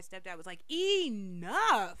my stepdad was like,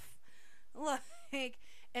 enough.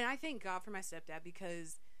 And I thank God for my stepdad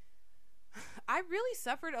because I really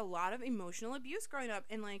suffered a lot of emotional abuse growing up.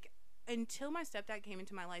 And until my stepdad came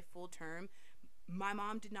into my life full term, my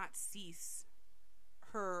mom did not cease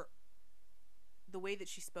the way that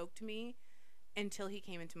she spoke to me until he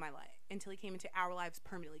came into my life, until he came into our lives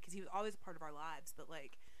permanently, because he was always a part of our lives, but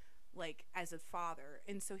as a father.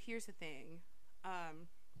 And so here's the thing.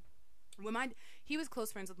 He was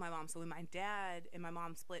close friends with my mom, so when my dad and my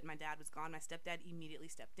mom split and my dad was gone, my stepdad immediately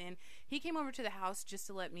stepped in. He came over to the house just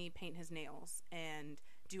to let me paint his nails and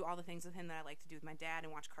do all the things with him that I like to do with my dad,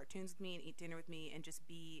 and watch cartoons with me and eat dinner with me and just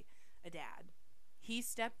be a dad. He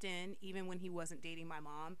stepped in even when he wasn't dating my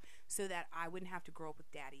mom so that I wouldn't have to grow up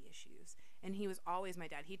with daddy issues. And he was always my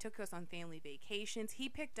dad. He took us on family vacations. He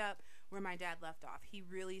picked up where my dad left off. He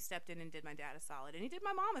really stepped in and did my dad a solid. And he did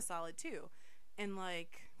my mom a solid too. And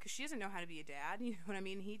like, because she doesn't know how to be a dad, you know what I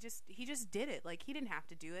mean? He just did it. Like, he didn't have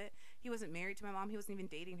to do it. He wasn't married to my mom. He wasn't even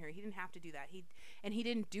dating her. He didn't have to do that. He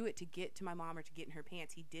didn't do it to get to my mom or to get in her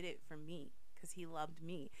pants. He did it for me because he loved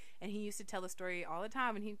me. And he used to tell the story all the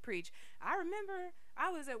time when he'd preach. I remember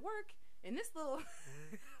I was at work and this little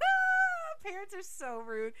parents are so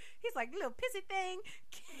rude. He's like, little pissy thing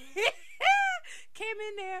came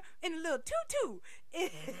in there in a little tutu and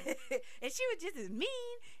she was just as mean.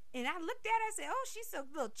 And I looked at her and said, oh, she's so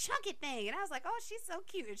little chunky thing. And I was like, oh, she's so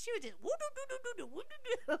cute. And she was just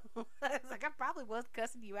woo-doo-doo-doo-doo-doo-doo-doo. I was like, I probably was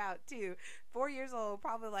cussing you out too. 4 years old,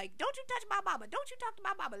 probably like, don't you touch my mama. Don't you talk to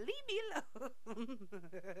my mama. Leave me alone.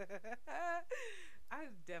 I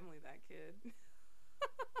was definitely that kid.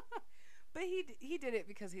 But he did it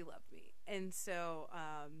because he loved me. And so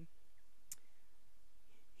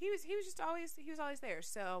he was always there.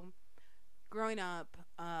 So growing up,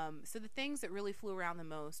 so the things that really flew around the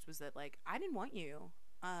most was that, like, I didn't want you.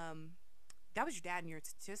 That was your dad and your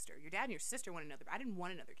sister. Your dad and your sister wanted another. I didn't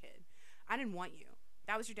want another kid. I didn't want you.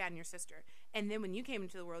 That was your dad and your sister. And then when you came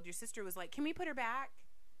into the world, your sister was like, can we put her back?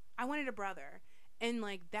 I wanted a brother. And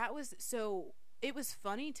like, that was, so it was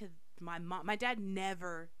funny to my mom. My dad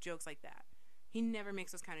never jokes like that. He never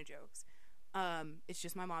makes those kind of jokes. It's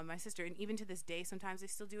just my mom and my sister. And even to this day, sometimes they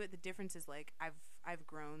still do it. The difference is, like, I've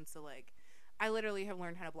grown. So like, I literally have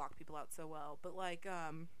learned how to block people out so well. But like,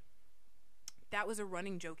 that was a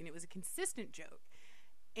running joke, and it was a consistent joke.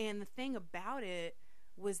 And the thing about it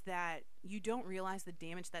was that you don't realize the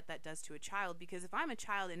damage that does to a child. Because if I'm a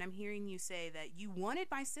child and I'm hearing you say that you wanted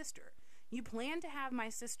my sister, you planned to have my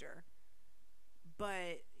sister,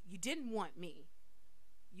 but you didn't want me.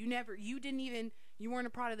 You weren't a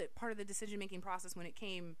part of the decision-making process when it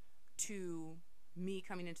came to me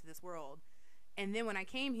coming into this world. And then when I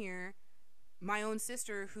came here, my own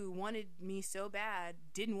sister, who wanted me so bad,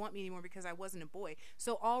 didn't want me anymore because I wasn't a boy.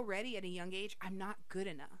 So already at a young age, I'm not good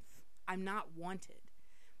enough. I'm not wanted.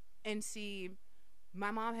 And see,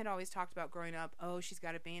 my mom had always talked about growing up, oh, she's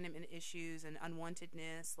got abandonment issues and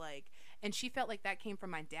unwantedness, like, and she felt like that came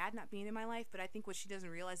from my dad not being in my life. But I think what she doesn't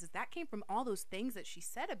realize is that came from all those things that she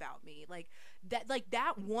said about me. Like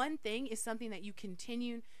that one thing is something that you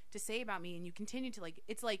continue to say about me, and you continue to, like,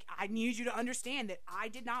 it's like, I need you to understand that I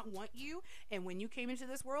did not want you, and when you came into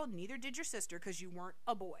this world, neither did your sister, because you weren't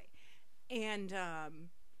a boy. And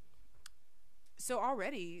so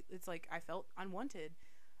already it's like I felt unwanted.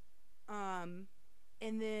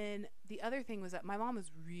 And then the other thing was that my mom was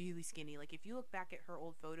really skinny. Like, if you look back at her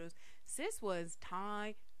old photos, sis was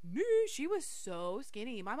tiny. She was so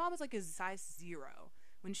skinny. My mom was like a size 0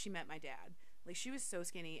 when she met my dad. Like, she was so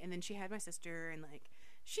skinny. And then she had my sister, and like,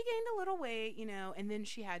 she gained a little weight, you know, and then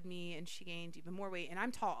she had me, and she gained even more weight. And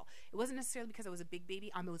I'm tall. It wasn't necessarily because I was a big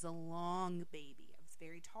baby. I was a long baby. I was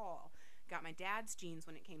very tall. Got my dad's genes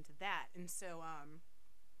when it came to that. And so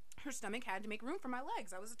her stomach had to make room for my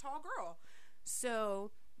legs. I was a tall girl.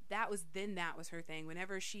 So that was her thing.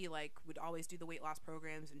 Whenever she, like, would always do the weight loss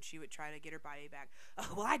programs, and she would try to get her body back,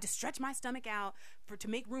 oh, well, I had to stretch my stomach out to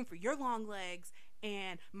make room for your long legs,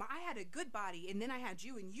 and I had a good body, and then I had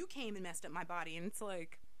you, and you came and messed up my body. And it's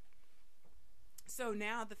like, so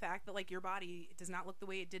now the fact that, like, your body does not look the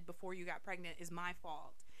way it did before you got pregnant is my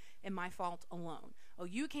fault, and my fault alone. Oh,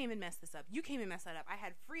 you came and messed this up. You came and messed that up. I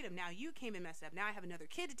had freedom. Now you came and messed it up. Now I have another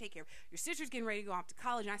kid to take care of. Your sister's getting ready to go off to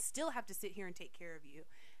college, and I still have to sit here and take care of you.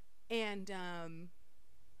 And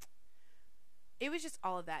it was just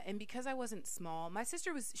all of that. And because I wasn't small, my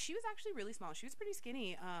sister was actually really small. She was pretty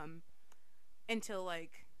skinny until,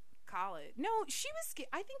 like, college. No, she was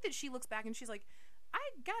I think that she looks back and she's like,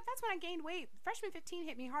 that's when I gained weight. Freshman 15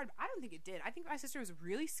 hit me hard, but I don't think it did. I think my sister was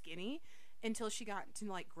really skinny until she got to,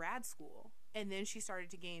 like, grad school, and then she started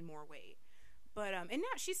to gain more weight. But and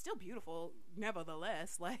now she's still beautiful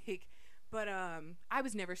nevertheless, like, but I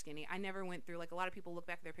was never skinny. I never went through, like, a lot of people look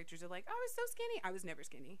back at their pictures, they're like, oh, I was so skinny. I was never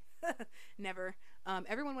skinny. Never.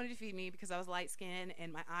 Everyone wanted to feed me because I was light skinned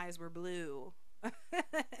and my eyes were blue.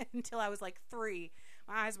 Until I was like 3,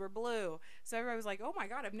 my eyes were blue. So everybody was like, oh my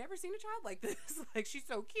god, I've never seen a child like this. Like, she's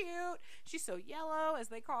so cute, she's so yellow, as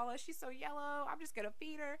they call us. She's so yellow, I'm just gonna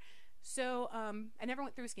feed her. So I never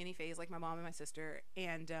went through a skinny phase like my mom and my sister.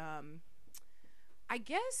 And I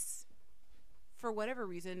guess for whatever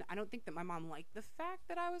reason, I don't think that my mom liked the fact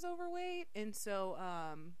that I was overweight. And so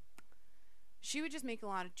she would just make a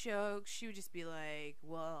lot of jokes. She would just be like,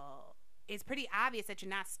 well, it's pretty obvious that you're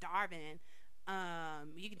not starving.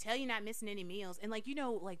 You can tell you're not missing any meals. And like,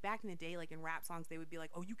 like back in the day, like in rap songs, they would be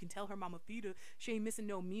like, oh, you can tell her mama feed her, she ain't missing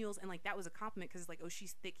no meals. And like, that was a compliment because it's like, oh,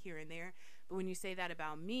 she's thick here and there. But when you say that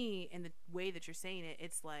about me and the way that you're saying it,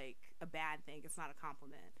 it's like a bad thing. It's not a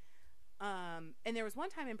compliment. And there was one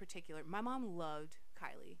time in particular, my mom loved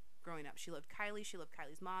Kylie growing up. She loved Kylie. She loved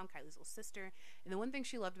Kylie's mom, Kylie's little sister. And the one thing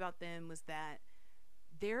she loved about them was that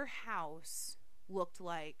their house looked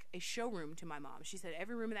like a showroom to my mom. She said,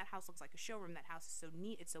 every room in that house looks like a showroom. That house is so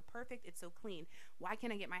neat. It's so perfect. It's so clean. Why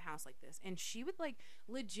can't I get my house like this? And she would like,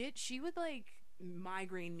 legit, she would like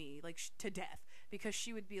migraine me like to death, because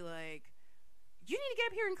she would be like, you need to get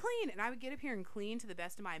up here and clean. And I would get up here and clean to the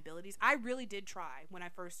best of my abilities. I really did try when I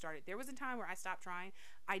first started. There was a time where I stopped trying.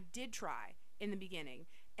 I did try in the beginning.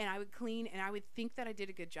 And I would clean, and I would think that I did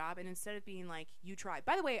a good job. And instead of being like, you tried.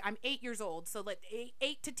 By the way, I'm 8 years old. So like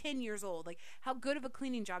 8 to 10 years old. Like, how good of a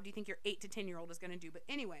cleaning job do you think your 8 to 10-year-old is going to do? But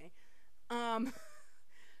anyway,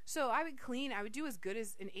 so I would clean. I would do as good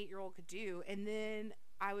as an 8-year-old could do. And then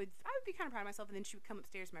I would be kind of proud of myself. And then she would come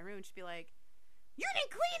upstairs to my room and she'd be like, you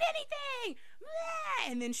didn't clean anything!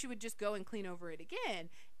 Blah! And then she would just go and clean over it again.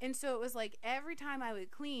 And so it was like every time I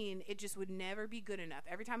would clean, it just would never be good enough.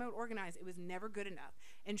 Every time I would organize, it was never good enough.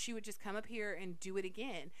 And she would just come up here and do it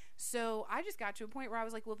again. So I just got to a point where I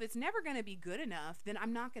was like, well, if it's never going to be good enough, then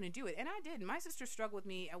I'm not going to do it. And I did. And my sister struggled with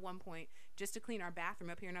me at one point just to clean our bathroom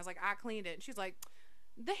up here. And I was like, I cleaned it. And she's like,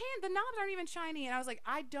 the knobs aren't even shiny. And I was like,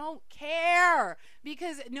 I don't care,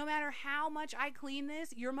 because no matter how much I clean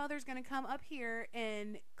this, your mother's going to come up here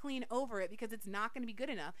and clean over it because it's not going to be good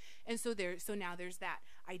enough. And so now there's that.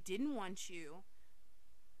 I didn't want you.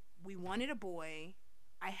 We wanted a boy.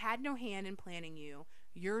 I had no hand in planning you.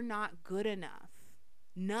 You're not good enough.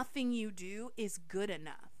 Nothing you do is good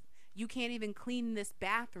enough. You can't even clean this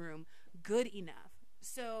bathroom good enough.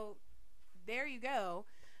 So there you go.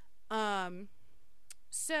 There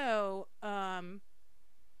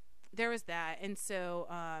was that. And so,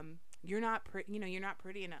 you're not you're not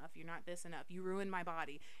pretty enough. You're not this enough. You ruined my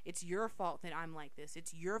body. It's your fault that I'm like this.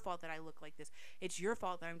 It's your fault that I look like this. It's your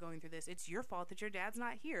fault that I'm going through this. It's your fault that your dad's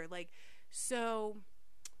not here. Like, so,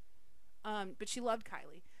 but she loved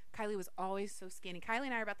Kylie. Kylie was always so skinny. Kylie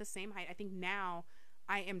and I are about the same height. I think now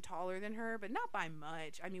I am taller than her, but not by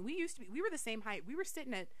much. I mean, we were the same height. We were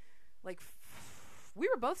sitting at we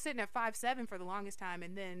were both sitting at 5'7" for the longest time.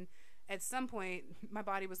 And then at some point my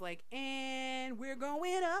body was like, and we're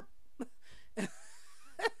going up.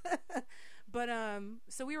 But,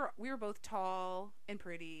 so we were both tall and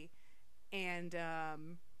pretty, and,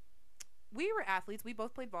 we were athletes. We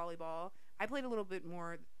both played volleyball. I played a little bit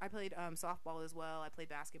more. I played, softball as well. I played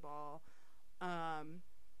basketball.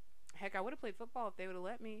 Heck, I would have played football if they would have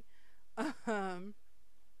let me.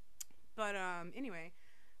 Anyway,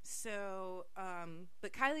 so,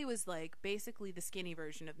 but Kylie was like basically the skinny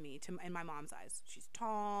version of me in my mom's eyes. She's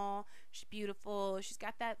tall, she's beautiful, she's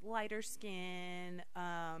got that lighter skin,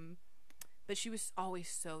 but she was always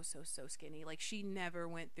so skinny. Like, she never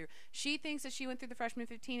went through, she thinks that she went through the freshman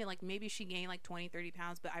 15 and like maybe she gained like 20-30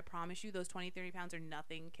 pounds, but I promise you those 20-30 pounds are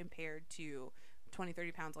nothing compared to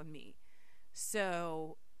 20-30 pounds on me.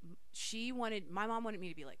 So my mom wanted me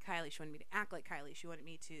to be like Kylie. She wanted me to act like Kylie. She wanted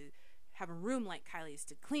me to have a room like Kylie's,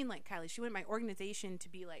 to clean like Kylie. She wanted my organization to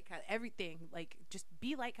be like Kylie, everything, like just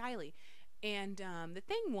be like Kylie. And the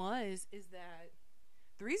thing is that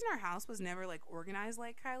the reason our house was never like organized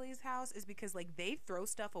like Kylie's house is because like they throw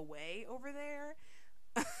stuff away over there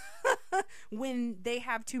when they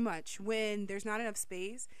have too much. When there's not enough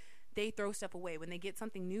space, they throw stuff away. When they get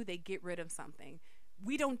something new, they get rid of something.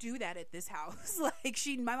 We don't do that at this house. Like,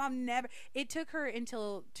 my mom never, it took her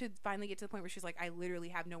to finally get to the point where she's like, I literally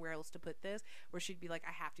have nowhere else to put this, where she'd be like,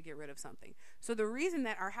 I have to get rid of something. So the reason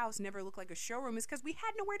that our house never looked like a showroom is because we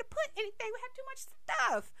had nowhere to put anything. We had too much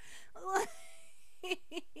stuff.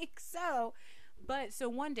 So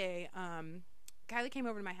one day, Kylie came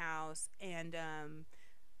over to my house, and,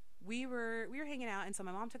 we were hanging out, and so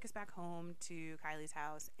my mom took us back home to Kylie's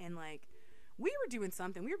house, and like, we were doing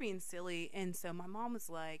something. We were being silly. And so my mom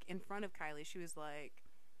was like, in front of Kylie, she was like,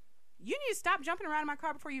 you need to stop jumping around in my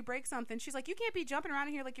car before you break something. She's like, you can't be jumping around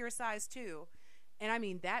in here like you're a size 2. And I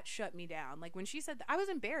mean, that shut me down. Like, when she said that, I was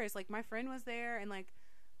embarrassed. Like, my friend was there, and like,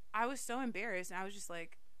 I was so embarrassed. And I was just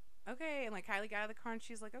like, okay. And like, Kylie got out of the car, and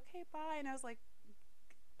she's like, okay, bye. And I was like,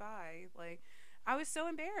 bye. Like, I was so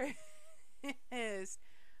embarrassed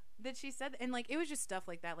that she said, and like, it was just stuff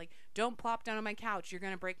like that. Like, don't plop down on my couch, you're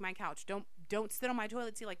gonna break my couch. Don't sit on my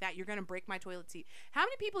toilet seat like that, you're gonna break my toilet seat. How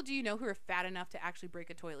many people do you know who are fat enough to actually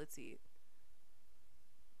break a toilet seat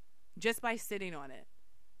just by sitting on it?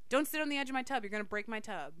 Don't sit on the edge of my tub, you're gonna break my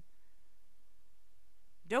tub.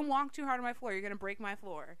 Don't walk too hard on my floor. You're going to break my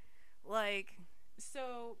floor. Like,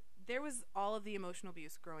 so there was all of the emotional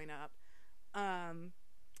abuse growing up.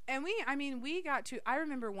 And we got to, I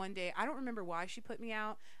remember one day, I don't remember why she put me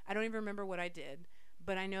out. I don't even remember what I did.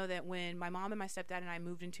 But I know that when my mom and my stepdad and I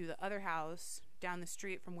moved into the other house down the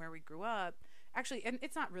street from where we grew up, actually, and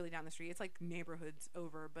it's not really down the street, it's like neighborhoods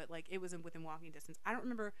over, but like it was within walking distance. I don't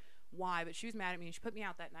remember why, but she was mad at me and she put me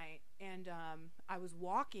out that night. And I was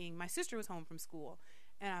walking, my sister was home from school,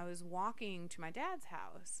 and I was walking to my dad's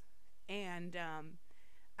house. And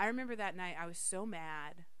I remember that night I was so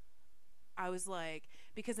mad. I was like,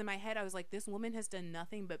 because in my head I was like, this woman has done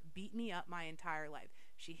nothing but beat me up my entire life.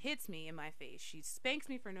 She hits me in my face. She spanks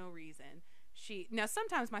me for no reason. Now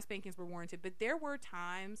sometimes my spankings were warranted, but there were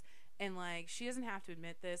times, and like, she doesn't have to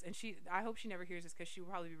admit this, and I hope she never hears this because she will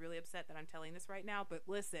probably be really upset that I'm telling this right now. But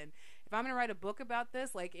listen, if I'm gonna write a book about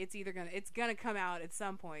this, like, it's gonna come out at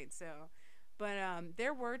some point. So, but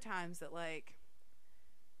there were times that like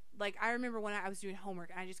I remember when I was doing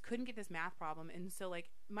homework and I just couldn't get this math problem, and so like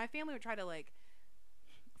my family would try to like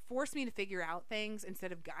force me to figure out things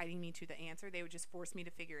instead of guiding me to the answer. They would just force me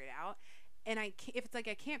to figure it out. And if it's like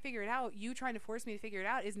I can't figure it out, you trying to force me to figure it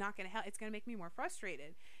out is not going to help. It's going to make me more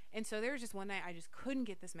frustrated. And so there was just one night I just couldn't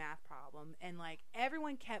get this math problem, and like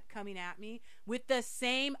everyone kept coming at me with the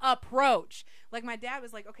same approach. Like my dad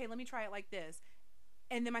was like, okay, let me try it like this.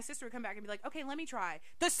 And then my sister would come back and be like, okay, let me try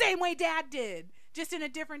the same way Dad did, just in a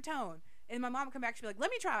different tone. And my mom would come back, she'd be like, let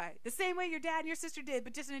me try the same way your dad and your sister did,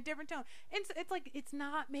 but just in a different tone. And so it's like, it's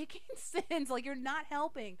not making sense. Like, you're not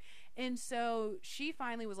helping. And so she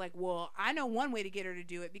finally was like, well, I know one way to get her to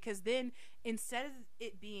do it, because then instead of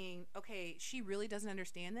it being, okay, she really doesn't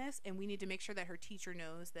understand this, and we need to make sure that her teacher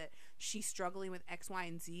knows that she's struggling with X, Y,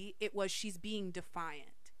 and Z, it was she's being defiant.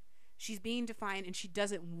 She's being defiant and she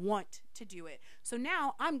doesn't want to do it. So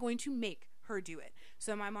now I'm going to make her do it.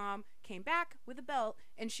 So my mom came back with a belt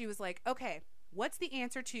and she was like, okay, what's the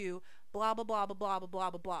answer to blah, blah, blah, blah, blah, blah, blah,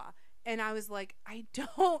 blah, blah. And I was like, I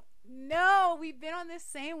don't know. We've been on this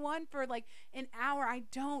same one for like an hour. I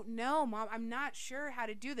don't know, Mom. I'm not sure how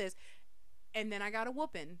to do this. And then I got a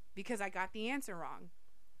whooping because I got the answer wrong.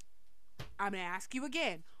 I'm going to ask you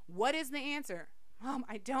again. What is the answer? Mom,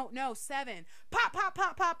 I don't know. 7. Pop, pop,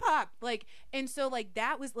 pop, pop, pop. Like, and so like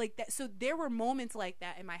that was like that. So there were moments like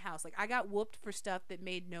that in my house. Like, I got whooped for stuff that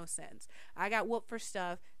made no sense. I got whooped for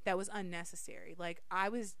stuff that was unnecessary. Like, I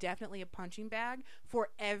was definitely a punching bag for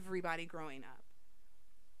everybody growing up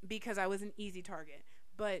because I was an easy target.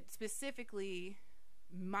 But specifically,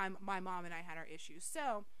 my mom and I had our issues.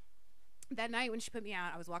 So that night when she put me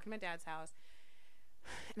out, I was walking to my dad's house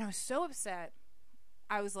and I was so upset.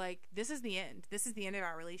 I was like, this is the end. This is the end of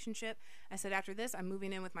our relationship. I said, after this, I'm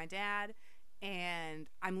moving in with my dad and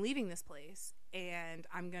I'm leaving this place and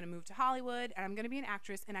I'm going to move to Hollywood and I'm going to be an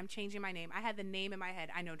actress and I'm changing my name. I had the name in my head.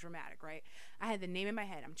 I know, dramatic, right? I had the name in my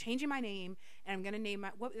head. I'm changing my name and I'm going to name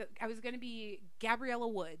I was going to be Gabriella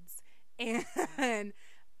Woods, and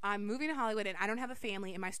I'm moving to Hollywood and I don't have a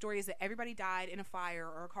family, and my story is that everybody died in a fire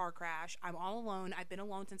or a car crash. I'm all alone. I've been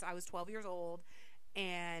alone since I was 12 years old.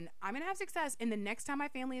 And I'm going to have success. And the next time my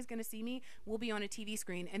family is going to see me, we'll be on a TV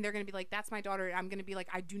screen. And they're going to be like, that's my daughter. And I'm going to be like,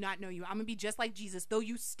 I do not know you. I'm going to be just like Jesus. Though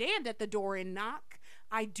you stand at the door and knock,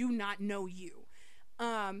 I do not know you.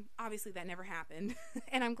 Obviously that never happened.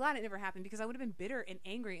 And I'm glad it never happened because I would have been bitter and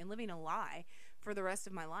angry and living a lie for the rest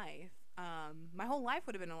of my life. My whole life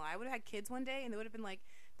would have been a lie. I would have had kids one day and they would have been like,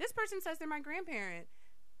 this person says they're my grandparent.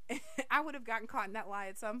 I would have gotten caught in that lie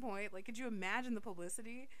at some point. Like, could you imagine the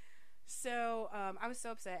publicity? So I was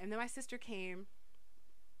so upset. And then my sister came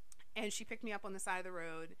and she picked me up on the side of the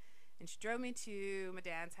road and she drove me to my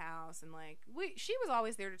dad's house. And like, she was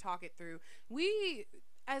always there to talk it through.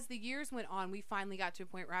 As the years went on, we finally got to a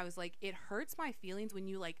point where I was like, it hurts my feelings when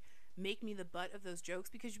you like make me the butt of those jokes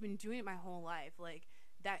because you've been doing it my whole life. Like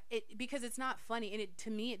that, because it's not funny. And to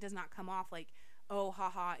me, it does not come off like, oh,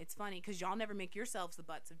 haha, it's funny, because y'all never make yourselves the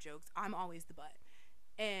butts of jokes. I'm always the butt.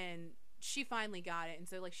 And she finally got it, and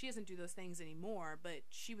so like she doesn't do those things anymore, but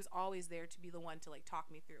she was always there to be the one to like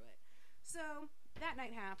talk me through it. So that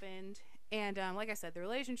night happened, and like I said, the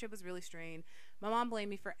relationship was really strained. My mom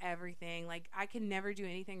blamed me for everything. Like, I could never do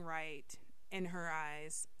anything right in her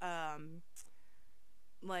eyes.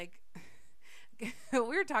 Like we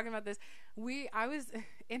were talking about this. I was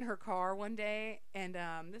in her car one day, and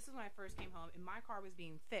this is when I first came home, and my car was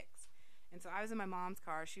being fixed. And so I was in my mom's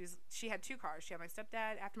car. She had 2 cars. She had my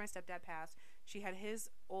stepdad. After my stepdad passed, she had his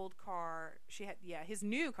old car. She had, his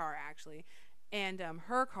new car actually, and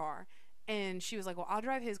her car. And she was like, well, I'll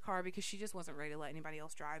drive his car, because she just wasn't ready to let anybody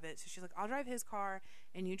else drive it. So she's like, I'll drive his car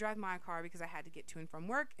and you drive my car, because I had to get to and from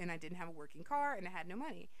work and I didn't have a working car and I had no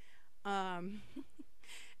money. Um,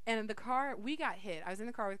 and the car, we got hit. I was in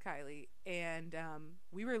the car with Kylie, and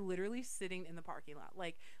we were literally sitting in the parking lot.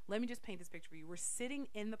 Like, let me just paint this picture for you. We're sitting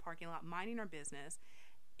in the parking lot minding our business,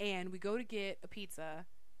 and we go to get a pizza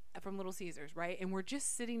from Little Caesars, right? And we're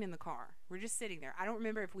just sitting in the car. We're just sitting there. I don't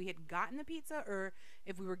remember if we had gotten the pizza or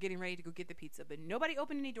if we were getting ready to go get the pizza, but nobody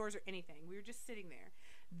opened any doors or anything. We were just sitting there.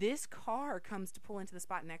 This car comes to pull into the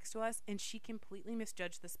spot next to us, and she completely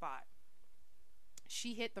misjudged the spot.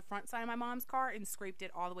 She hit the front side of my mom's car and scraped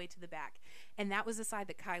it all the way to the back. And that was the side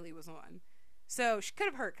that Kylie was on. So she could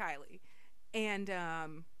have hurt Kylie. And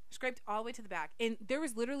scraped all the way to the back, and there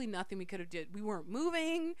was literally nothing we could have did. We weren't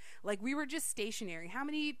moving, like we were just stationary. How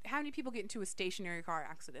many people get into a stationary car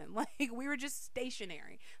accident? Like, we were just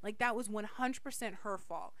stationary. Like, that was 100% her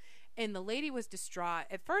fault. And the lady was distraught.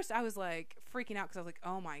 At first I was like freaking out, because I was like,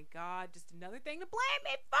 oh my God, just another thing to blame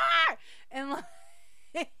me for. And like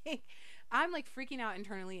I'm like freaking out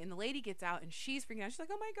internally, and the lady gets out and she's freaking out. She's like,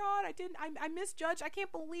 oh my God, I misjudged. I can't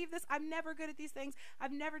believe this. I'm never good at these things.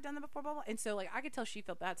 I've never done them before, blah, blah. And so like I could tell she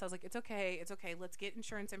felt that. So I was like, it's okay. Let's get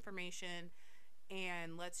insurance information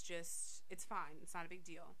and it's fine. It's not a big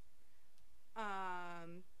deal.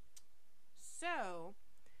 So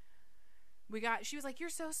she was like, you're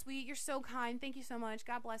so sweet. You're so kind. Thank you so much.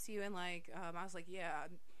 God bless you. And like, I was like, yeah,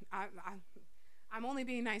 I'm only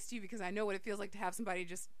being nice to you because I know what it feels like to have somebody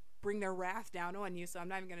just bring their wrath down on you. So I'm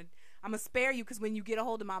gonna spare you, because when you get a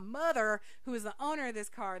hold of my mother, who is the owner of this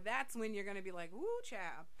car, that's when you're gonna be like, woo,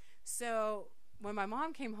 child. So when my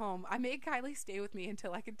mom came home, I made Kylie stay with me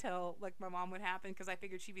until I could tell like my mom would happen, because I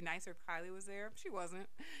figured she'd be nicer if Kylie was there. She wasn't.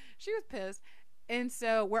 She was pissed. And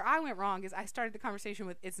so where I went wrong is I started the conversation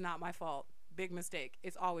with, it's not my fault. Big mistake.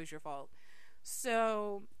 It's always your fault.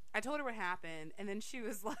 So I told her what happened, and then she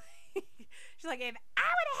was like, she's like, if I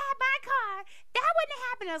would have had my car, that wouldn't have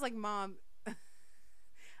happened. I was like, Mom,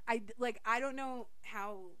 I don't know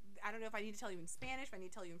if I need to tell you in Spanish, if I need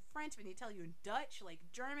to tell you in French, if I need to tell you in Dutch, like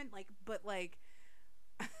German, like, but like,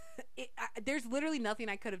 there's literally nothing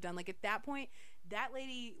I could have done. Like, at that point, that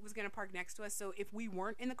lady was going to park next to us. So if we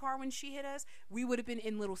weren't in the car when she hit us, we would have been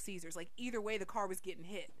in Little Caesars. Like, either way, the car was getting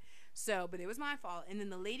hit. So, but it was my fault. And then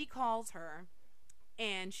the lady calls her,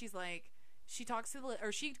 and she's like, she calls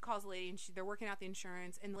the lady, and they're working out the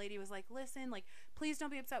insurance, and the lady was like, listen, like, please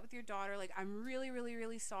don't be upset with your daughter. Like, I'm really, really,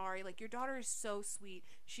 really sorry. Like, your daughter is so sweet.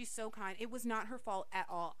 She's so kind. It was not her fault at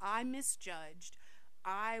all. I misjudged.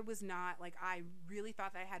 I was not, like, I really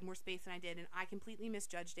thought that I had more space than I did, and I completely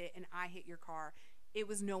misjudged it, and I hit your car. It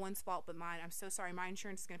was no one's fault but mine. I'm so sorry. My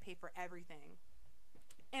insurance is going to pay for everything.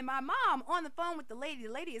 And my mom on the phone with the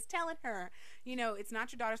lady is telling her, it's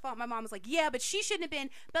not your daughter's fault. My mom was like, yeah, but she shouldn't have been,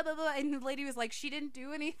 blah, blah, blah. And the lady was like, she didn't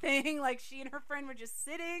do anything. Like, she and her friend were just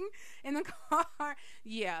sitting in the car.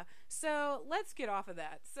 Yeah. So let's get off of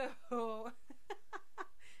that. So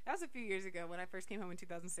that was a few years ago when I first came home in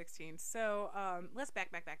 2016. So let's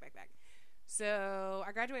back. So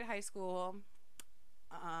I graduated high school.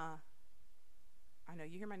 I know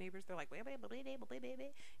you hear my neighbors. They're like, wait.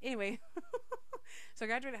 Anyway, so I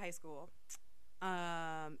graduated high school.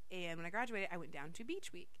 And when I graduated, I went down to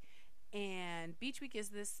Beach Week. And Beach Week is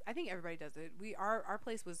this, I think everybody does it. Our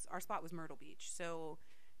spot was Myrtle Beach. So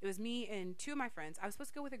it was me and two of my friends. I was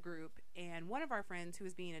supposed to go with a group, and one of our friends, who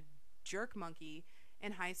was being a jerk monkey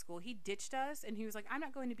in high school, he ditched us, and he was like, I'm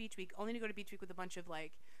not going to Beach Week, only to go to Beach Week with a bunch of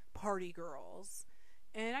like party girls.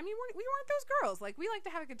 And I mean, we weren't those girls. Like, we like to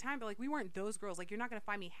have a good time, but like, we weren't those girls. Like, you're not going to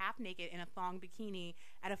find me half naked in a thong bikini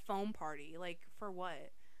at a foam party. Like, for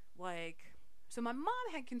what? Like, so my mom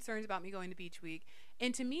had concerns about me going to Beach Week.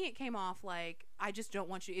 And to me, it came off like, I just don't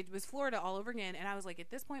want you. It was Florida all over again. And I was like,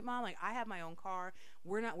 at this point, Mom, like, I have my own car.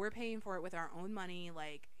 We're paying for it with our own money.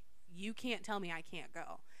 Like, you can't tell me I can't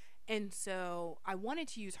go. And so I wanted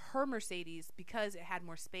to use her Mercedes because it had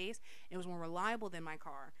more space. It was more reliable than my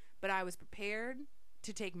car. But I was prepared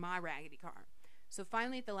to take my raggedy car. So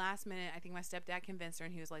finally, at the last minute, I think my stepdad convinced her,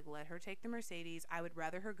 and he was like, let her take the Mercedes. I would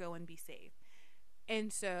rather her go and be safe.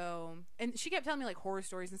 And so, and she kept telling me like horror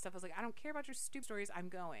stories and stuff. I was like, I don't care about your stupid stories. I'm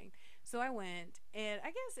going. So I went, and I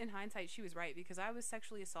guess in hindsight, she was right, because I was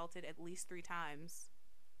sexually assaulted at least 3 times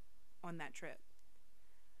on that trip.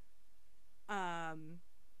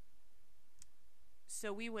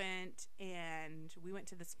 So we went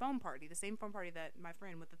to this foam party, the same foam party that my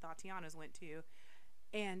friend with the Tatianas went to.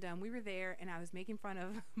 And we were there, and I was making fun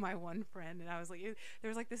of my one friend, and I was like, there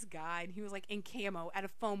was like this guy, and he was like in camo at a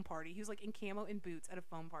foam party. He was like in camo and boots at a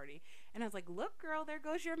foam party, and I was like, "Look, girl, there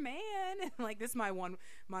goes your man." And like, this is my one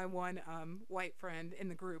white friend in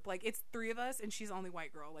the group. Like, it's three of us, and she's the only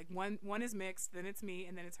white girl. Like, one is mixed, then it's me,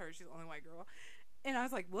 and then it's her. She's the only white girl. And I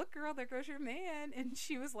was like, "Look, girl, there goes your man." And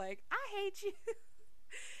she was like, "I hate you."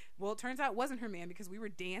 Well, it turns out it wasn't her man, because we were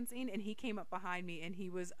dancing, and he came up behind me, and he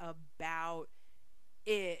was about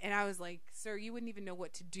it. And I was like, "Sir, you wouldn't even know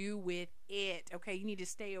what to do with it. Okay, you need to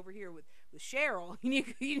stay over here with Cheryl. You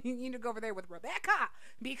need to go over there with Rebecca,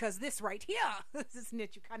 because this right here, this is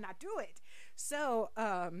it. You cannot do it." So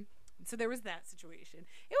there was that situation.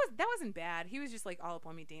 That wasn't bad. He was just like all up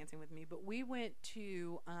on me, dancing with me. But we went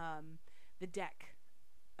to the deck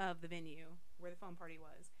of the venue where the foam party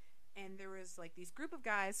was, and there was like these group of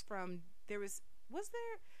guys from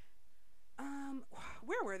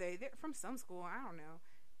where were they? They're from some school, I don't know.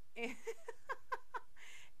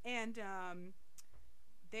 And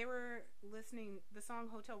they were listening. The song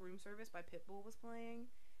 "Hotel Room Service" by Pitbull was playing,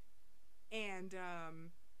 and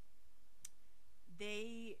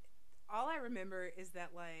all I remember is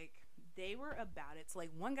that like they were about it. So like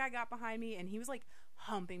one guy got behind me, and he was like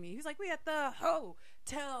humping me. He was like, "We at the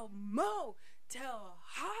Hotel Motel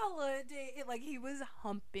Holiday." Like, he was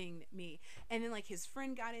humping me. And then like his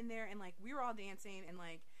friend got in there, and like we were all dancing, and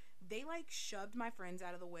like they like shoved my friends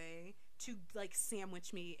out of the way to like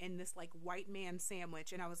sandwich me in this like white man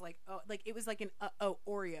sandwich. And I was like, oh, like it was like an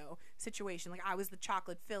Oreo situation. Like I was the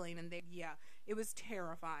chocolate filling, and it was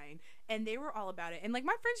terrifying. And they were all about it. And like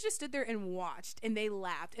my friends just stood there and watched, and they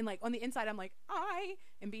laughed. And like on the inside, I'm like, I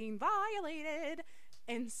am being violated.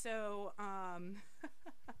 And so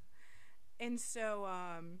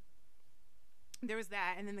there was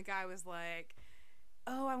that. And then the guy was like,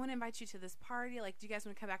 "Oh, I want to invite you to this party. Like, do you guys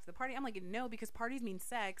want to come back to the party?" I'm like, "No, because parties mean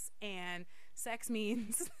sex, and sex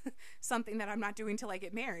means something that I'm not doing till I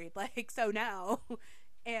get married. Like, so no."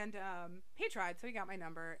 And he tried, so he got my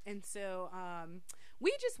number. And so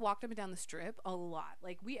we just walked up and down the strip a lot.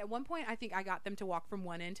 Like, at one point, I think I got them to walk from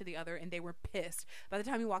one end to the other, and they were pissed. By the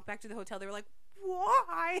time we walked back to the hotel, they were like,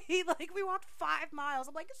 "Why?" Like, we walked 5 miles.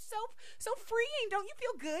 I'm like, "It's so freeing. Don't you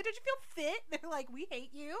feel good? Don't you feel fit?" They're like, "We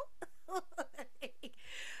hate you."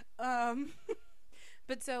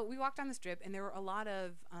 But so we walked on the strip, and there were a lot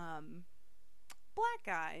of black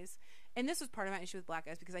guys. And this was part of my issue with black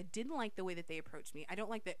guys, because I didn't like the way that they approached me. I don't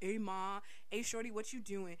like the, "Hey, ma. Hey, shorty, what you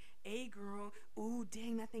doing? Hey, girl. Ooh,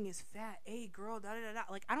 dang, that thing is fat. Hey, girl,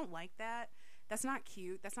 da-da-da-da." Like, I don't like that. That's not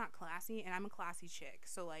cute. That's not classy. And I'm a classy chick.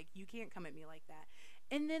 So, like, you can't come at me like that.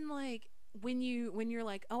 And then, like, when you're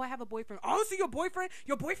like, "Oh, I have a boyfriend." "Oh, so your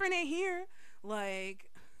boyfriend ain't here."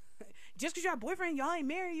 Like, just because you have a boyfriend, y'all ain't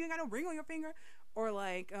married. You ain't got no ring on your finger. Or,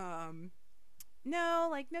 like, "No,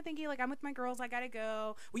 like, no thank you, like, I'm with my girls, I gotta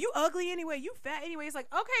go." "Well, you ugly anyway, you fat anyway." It's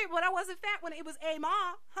like, okay, but I wasn't fat when it was "Hey,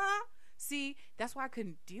 ma," huh? See, that's why I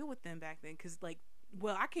couldn't deal with them back then, because, like,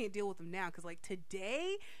 well, I can't deal with them now, because, like,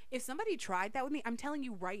 today, if somebody tried that with me, I'm telling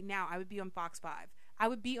you right now, I would be on Fox 5. I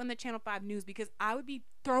would be on the Channel 5 News, because I would be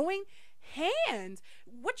throwing hands.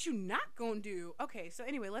 What you not gonna do? Okay, so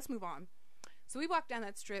anyway, let's move on. So we walked down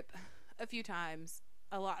that strip a few times,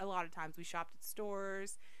 a lot of times. We shopped at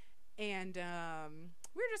stores, and we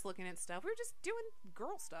were just looking at stuff. We were just doing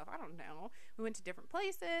girl stuff. I don't know. We went to different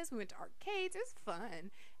places. We went to arcades. It was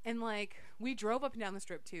fun. And like, we drove up and down the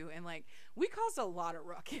strip too, and like, we caused a lot of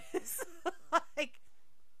ruckus. Like,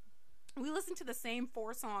 we listened to the same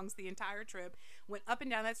 4 songs the entire trip, went up and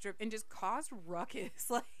down that strip, and just caused ruckus.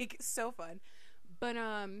 Like, so fun. But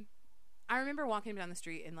I remember walking down the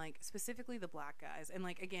street, and like, specifically the black guys, and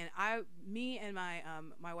like, again, me and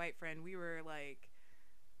my white friend, we were like,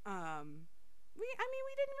 we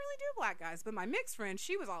didn't really do black guys, but my mixed friend,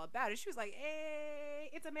 she was all about it. She was like, "Hey,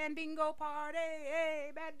 it's a mandingo party.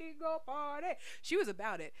 Hey, mandingo party." She was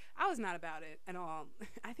about it. I was not about it at all.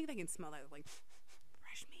 I think they can smell that, like,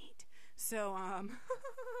 fresh meat. So,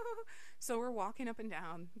 so we're walking up and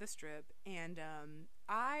down the strip, and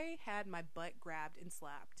I had my butt grabbed and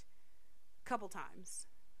slapped a couple times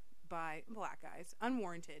by black guys,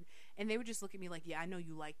 unwarranted, and they would just look at me like, "Yeah, I know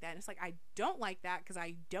you like that." And it's like, I don't like that, because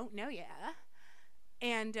I don't know ya.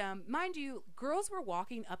 And mind you, girls were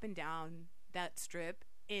walking up and down that strip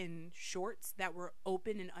in shorts that were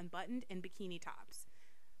open and unbuttoned, and bikini tops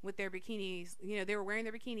with their bikinis. You know, they were wearing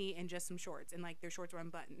their bikini and just some shorts, and like, their shorts were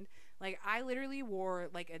unbuttoned. Like, I literally wore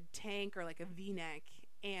like a tank or like a V-neck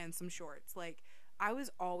and some shorts. Like, I was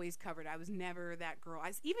always covered. I was never that girl.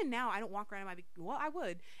 Even now, I don't walk around in my well, I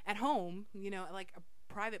would at home, you know, like a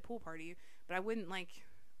private pool party, but I wouldn't, like,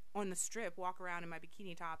 on the strip, walk around in my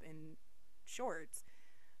bikini top and shorts.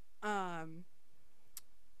 Um,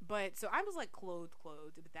 but so I was like clothed,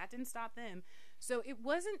 but that didn't stop them. So it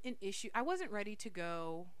wasn't an issue. I wasn't ready to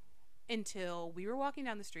go until we were walking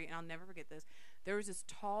down the street, and I'll never forget this. There was this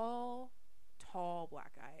tall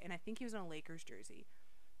black guy, and I think he was in a Lakers jersey,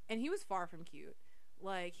 and he was far from cute.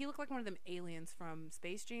 Like, he looked like one of them aliens from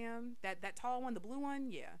Space Jam. That tall one, the blue one,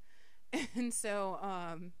 yeah. And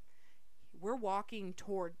so we're walking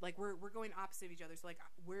toward, like, we're going opposite of each other. So like,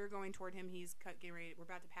 we're going toward him. He's getting ready. We're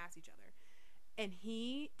about to pass each other, and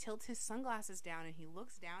he tilts his sunglasses down, and he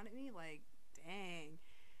looks down at me like, dang.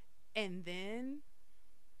 And then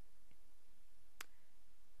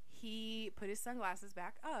he put his sunglasses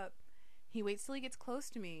back up. He waits till he gets close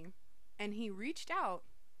to me, and he reached out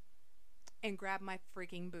and grabbed my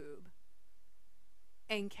freaking boob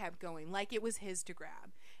and kept going like it was his to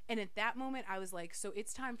grab. And at that moment, I was like, so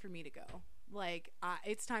it's time for me to go. Like,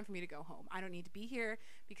 it's time for me to go home. I don't need to be here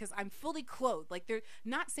because I'm fully clothed. Like, they're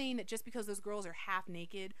not saying that just because those girls are half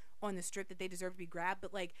naked on the strip that they deserve to be grabbed.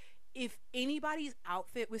 But, like, if anybody's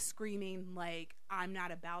outfit was screaming, like, I'm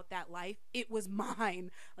not about that life, it was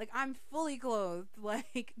mine. Like, I'm fully clothed,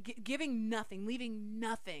 like, giving nothing, leaving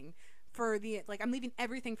nothing for the, like, I'm leaving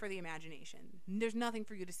everything for the imagination. There's nothing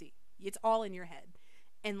for you to see. It's all in your head.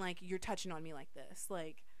 And, like, you're touching on me like this.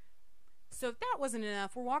 Like, so if that wasn't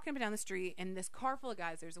enough, we're walking up and down the street, and this car full of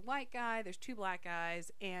guys. There's a white guy, there's two black guys,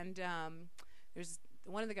 and there's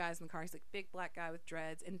one of the guys in the car. He's like big black guy with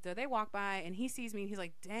dreads, and so they walk by, and he sees me, and he's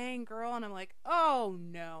like, "Dang, girl," and I'm like, "Oh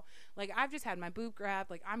no!" Like, I've just had my boob grabbed.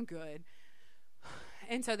 Like, I'm good.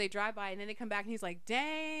 And so they drive by, and then they come back, and he's like,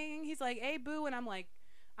 "Dang," he's like, "Hey, boo," and I'm like,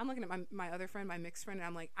 I'm looking at my other friend, my mixed friend, and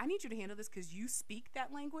I'm like, I need you to handle this because you speak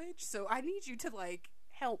that language, so I need you to, like,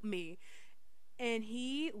 help me. And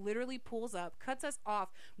he literally pulls up, cuts us off.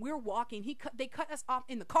 We're walking. They cut us off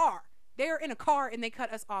in the car. They're in a car, and they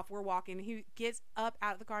cut us off. We're walking. And he gets up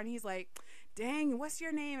out of the car, and he's like, "Dang, what's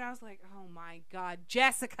your name?" And I was like, "Oh, my God,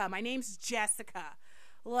 Jessica. My name's Jessica."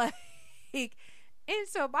 Like, and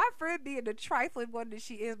so my friend, being the trifling one that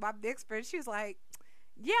she is, my mixed friend, she was like,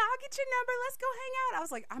 "Yeah, I'll get your number. Let's go hang out." I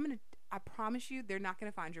was like, I promise you, they're not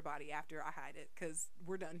going to find your body after I hide it because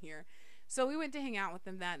we're done here. So we went to hang out with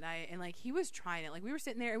them that night, and, like, he was trying it. Like, we were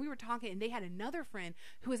sitting there, and we were talking, and they had another friend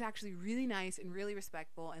who was actually really nice and really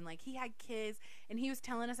respectful, and, like, he had kids, and he was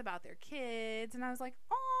telling us about their kids, and I was like,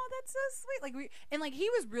 "Oh, that's so sweet." Like, he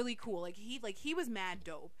was really cool. Like, he was mad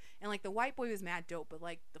dope, and, like, the white boy was mad dope, but,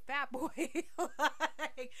 like, the fat boy,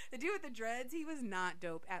 like, the dude with the dreads, he was not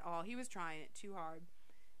dope at all. He was trying it too hard.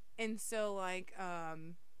 And so, like,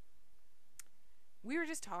 we were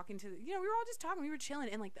just talking we were all just talking, we were chilling,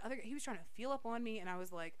 and, like, the other guy, he was trying to feel up on me, and I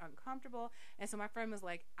was, like, uncomfortable, and so my friend was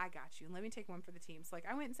like, "I got you, let me take one for the team." So, like,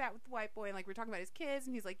 I went and sat with the white boy, and, like, we were talking about his kids,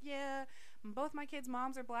 and he's like, "Yeah, both my kids'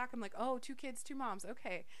 moms are black." I'm like, "Oh, 2 kids, 2 moms,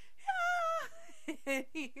 okay." And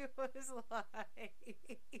he was like,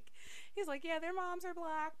 he's like, "Yeah, their moms are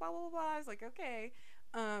black, blah, blah, blah, blah." I was like, "Okay."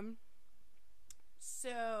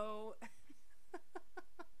 So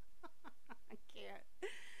I can't.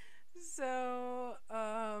 So,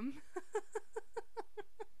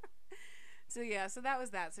 so that was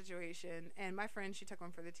that situation. And my friend, she took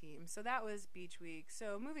one for the team. So that was beach week.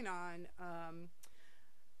 So moving on,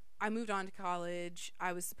 I moved on to college.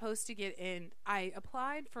 I was supposed to get in. I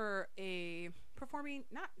applied for a performing,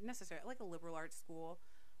 not necessarily, like a liberal arts school.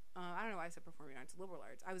 I don't know why I said performing arts, liberal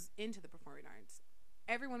arts. I was into the performing arts.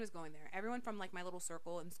 Everyone was going there. Everyone from, like, my little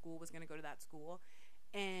circle in school was going to go to that school.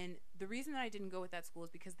 And the reason that I didn't go with that school is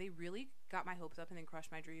because they really got my hopes up and then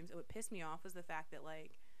crushed my dreams. And what pissed me off was the fact that,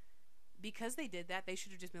 like, because they did that, they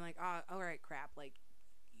should have just been like, "Oh, all right, crap. Like,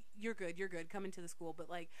 you're good. Come into the school." But,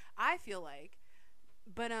 like, I feel like,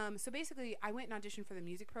 so basically I went and auditioned for the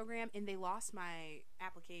music program, and they lost my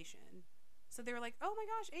application. So they were like, "Oh my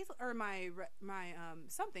gosh, Aislyn," or my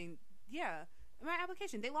something. Yeah. My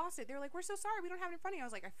application, they lost it. They were like, "We're so sorry, we don't have it in front of you." I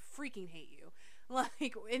was like, "I freaking hate you."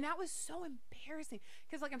 Like, and that was so embarrassing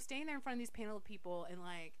because, like, I'm standing there in front of these panel of people, and,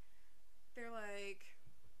 like, they're like,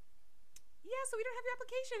 "Yeah, so we don't have your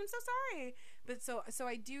application. I'm so sorry." But so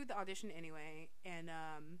I do the audition anyway, and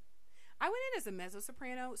I went in as a mezzo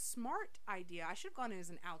soprano. Smart idea. I should have gone in as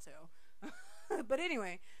an alto. But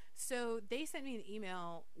anyway, so they sent me an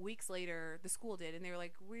email weeks later. The school did, and they were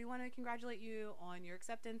like, "We want to congratulate you on your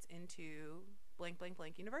acceptance into blank, blank,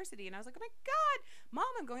 blank university." And I was like, "Oh my God, Mom,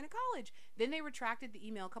 I'm going to college." Then they retracted the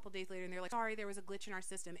email a couple days later, and they're like, "Sorry, there was a glitch in our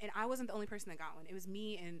system." And I wasn't the only person that got one. It was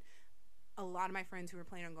me and a lot of my friends who were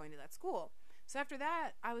planning on going to that school. So after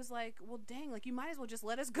that, I was like, well, dang, like, you might as well just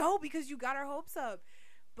let us go because you got our hopes up.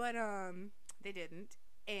 But they didn't.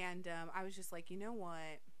 And I was just like, you know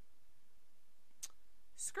what?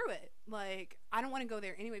 screw it. Like, I don't want to go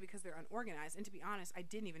there anyway because they're unorganized. And to be honest, I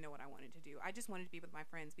didn't even know what I wanted to do. I just wanted to be with my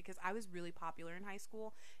friends because I was really popular in high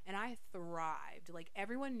school and I thrived. Like,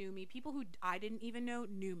 everyone knew me. People who I didn't even know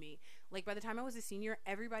knew me. Like, by the time I was a senior,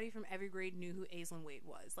 everybody from every grade knew who Aislyn Wade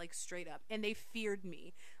was, like, straight up. And they feared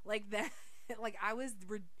me. Like, that. Like, I was,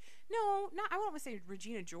 no, not, I won't say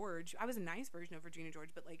Regina George. I was a nice version of Regina George,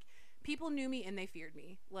 but, like, people knew me and they feared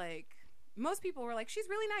me. Like, most people were like, she's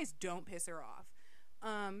really nice, don't piss her off.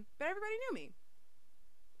 But everybody knew me.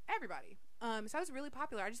 Everybody. So I was really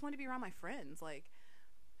popular. I just wanted to be around my friends. Like,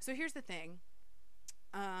 so here's the thing.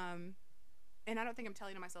 And I don't think I'm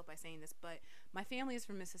telling on myself by saying this, but my family is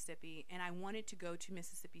from Mississippi, and I wanted to go to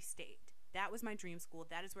Mississippi State. That was my dream school.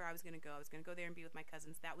 That is where I was going to go. I was going to go there and be with my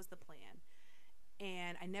cousins. That was the plan.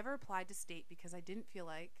 And I never applied to state because I didn't feel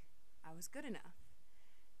like I was good enough.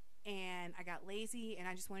 And I got lazy, and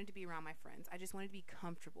I just wanted to be around my friends. I just wanted to be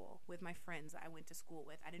comfortable with my friends that I went to school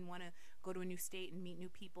with. I didn't want to go to a new state and meet new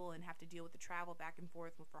people and have to deal with the travel back and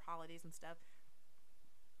forth for holidays and stuff.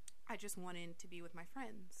 I just wanted to be with my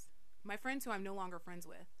friends. My friends who I'm no longer friends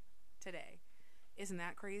with today. Isn't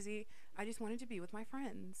that crazy? I just wanted to be with my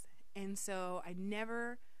friends. And so I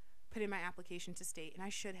never put in my application to state, and I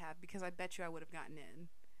should have because I bet you I would have gotten in.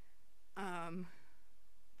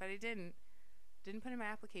 But I didn't. Didn't put in my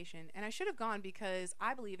application. And I should have gone because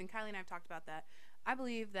I believe, and Kylie and I have talked about that, I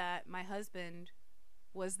believe that my husband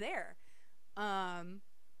was there.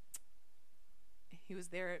 He was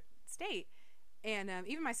there at state. And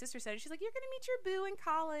even my sister said, she's like, you're going to meet your boo in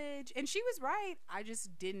college. And she was right. I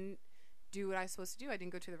just didn't do what I was supposed to do. I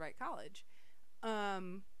didn't go to the right college.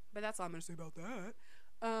 But that's all I'm going to say about that.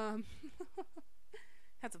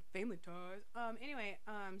 Had some family ties. Anyway,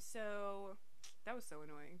 so that was so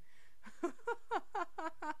annoying.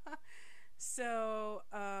 So,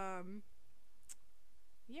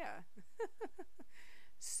 yeah.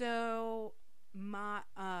 So, my,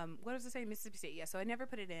 what was I saying? Mississippi State. Yeah. So I never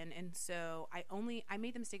put it in. And so I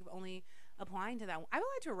made the mistake of only applying to that one. I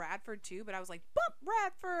applied to Radford too, but I was like, bump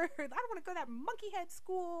Radford. I don't want to go to that monkey head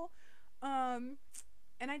school.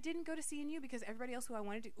 And I didn't go to CNU because everybody else who I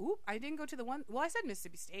wanted to, I didn't go to the one, well, I said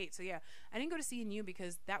Mississippi State. So yeah, I didn't go to CNU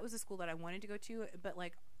because that was the school that I wanted to go to. But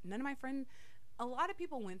like, none of my friends, a lot of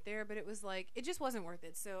people went there, but it was like, it just wasn't worth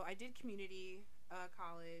it. So I did community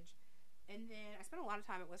college, and then I spent a lot of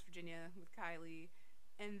time at West Virginia with Kylie,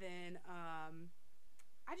 and then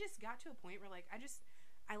I just got to a point where like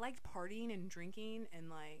I liked partying and drinking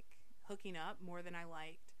and like hooking up more than I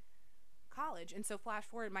liked college. And so flash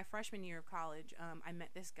forward, my freshman year of college, I met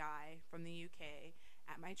this guy from the UK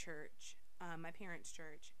at my church, my parents'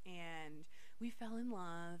 church, and we fell in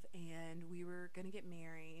love, and we were going to get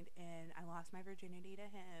married, and I lost my virginity to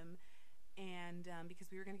him, and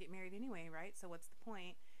because we were going to get married anyway, right? So what's the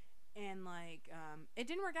point? And like it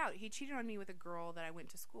didn't work out. He cheated on me with a girl that I went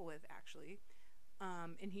to school with, actually,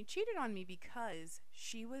 and he cheated on me because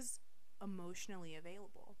she was emotionally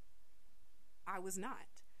available. I was not.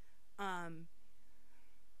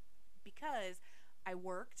 Because I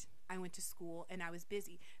worked, I went to school, and I was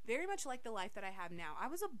busy. Very much like the life that I have now. I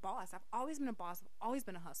was a boss. I've always been a boss. I've always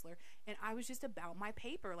been a hustler. And I was just about my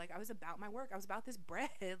paper. Like, I was about my work. I was about this bread.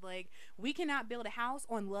 Like, we cannot build a house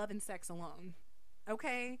on love and sex alone.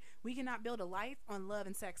 Okay? We cannot build a life on love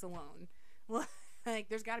and sex alone. Like,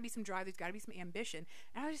 there's got to be some drive. There's got to be some ambition.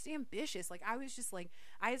 And I was just ambitious. Like, I was just, like,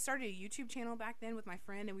 I had started a YouTube channel back then with my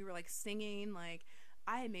friend, and we were, like, singing, like,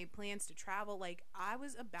 I had made plans to travel. Like, I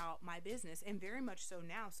was about my business, and very much so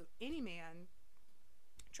now. So any man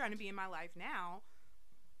trying to be in my life now,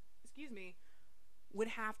 would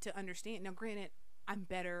have to understand. Now, granted, I'm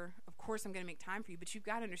better. Of course, I'm going to make time for you, but you've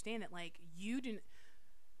got to understand that, like, you didn't,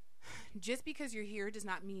 just because you're here does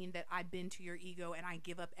not mean that I bend to your ego and I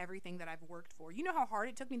give up everything that I've worked for. You know how hard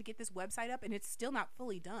it took me to get this website up, and it's still not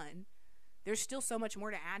fully done. There's still so much more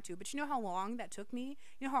to add to it, but you know how long that took me?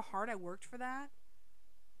 You know how hard I worked for that?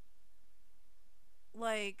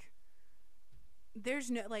 Like, there's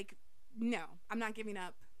no, like, no, I'm not giving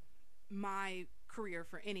up my career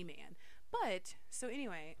for any man. But, so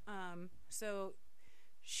anyway, so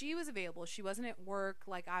she was available. She wasn't at work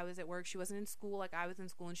like I was at work. She wasn't in school like I was in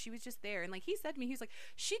school. And she was just there. And, like, he said to me, he was like,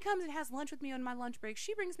 she comes and has lunch with me on my lunch break.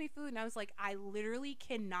 She brings me food. And I was like, I literally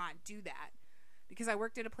cannot do that. Because I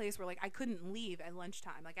worked at a place where, like, I couldn't leave at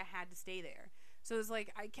lunchtime. Like, I had to stay there. So it was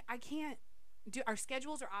like, I can't. Our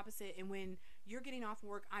schedules are opposite, and when you're getting off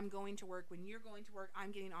work, I'm going to work. When you're going to work,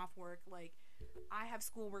 I'm getting off work. Like, I have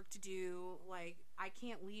schoolwork to do. Like, I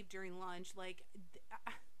can't leave during lunch. Like,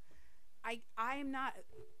 I am not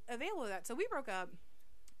available to that. So we broke up,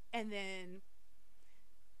 and then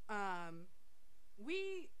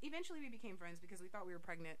we became friends because we thought we were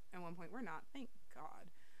pregnant at one point. We're not, thank God.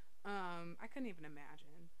 I couldn't even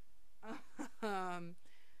imagine.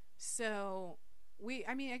 So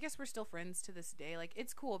I mean, I guess we're still friends to this day. Like,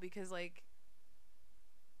 it's cool because, like,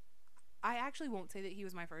 I actually won't say that he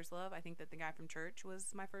was my first love. I think that the guy from church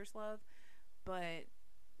was my first love, but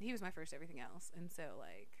he was my first everything else. And so,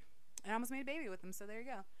 like, I almost made a baby with him, so there you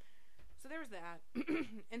go. So there was that.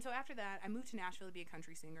 And so after that, I moved to Nashville to be a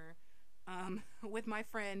country singer. With my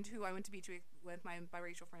friend who I went to beach with, my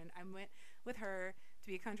biracial friend. I went with her to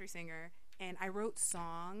be a country singer, and I wrote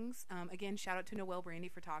songs. Again, shout out to Noelle Brandy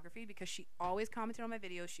Photography, because she always commented on my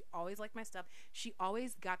videos. She always liked my stuff. She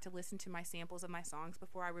always got to listen to my samples of my songs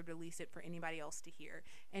before I would release it for anybody else to hear.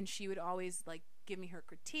 And she would always, like, give me her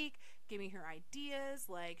critique, give me her ideas.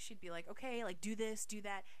 Like, she'd be like, okay, like, do this, do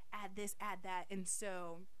that, add this, add that. And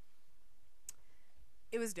so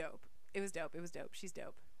it was dope. It was dope. It was dope. She's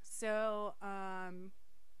dope. So,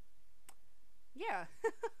 yeah.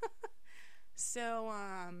 So,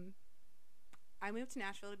 I moved to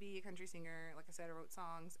Nashville to be a country singer. Like I said, I wrote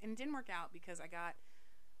songs, and it didn't work out because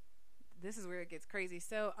this is where it gets crazy.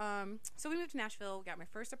 So, so we moved to Nashville, got my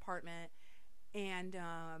first apartment, and,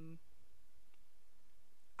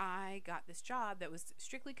 I got this job that was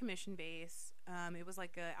strictly commission based. It was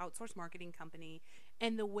like a outsourced marketing company,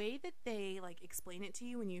 and the way that they, like, explain it to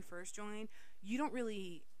you when you first join, you don't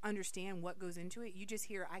really understand what goes into it. You just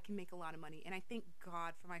hear, I can make a lot of money. And I thank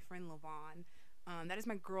God for my friend LaVon. That is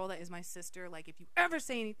my girl. That is my sister. Like, if you ever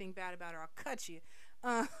say anything bad about her, I'll cut you.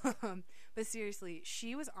 But seriously,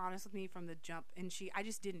 she was honest with me from the jump, and I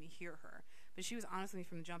just didn't hear her, but she was honest with me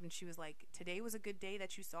from the jump, and she was like, today was a good day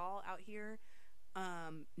that you saw out here.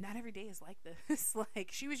 Not every day is like this. Like,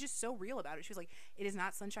 she was just so real about it. She was like, it is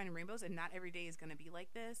not sunshine and rainbows, and not every day is going to be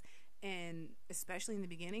like this. And especially in the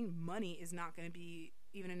beginning, money is not going to be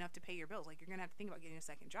even enough to pay your bills. Like, you're going to have to think about getting a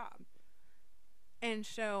second job. And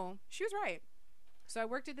so she was right. So I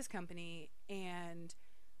worked at this company, and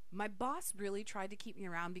my boss really tried to keep me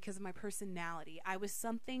around because of my personality. I was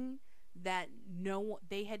something that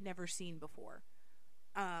they had never seen before.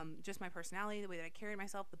 Just my personality, the way that I carried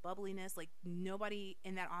myself, the bubbliness. Like, nobody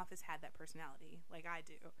in that office had that personality like I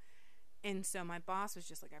do. And so my boss was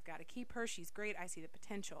just like, I've got to keep her. She's great. I see the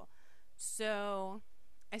potential. So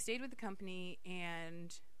I stayed with the company,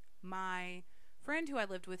 and my friend who I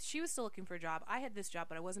lived with, she was still looking for a job. I had this job,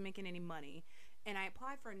 but I wasn't making any money. And I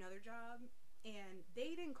applied for another job, and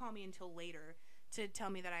they didn't call me until later to tell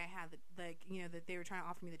me that I had that they were trying to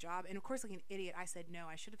offer me the job. And of course, like an idiot, I said no.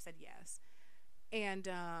 I should have said yes. And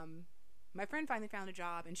my friend finally found a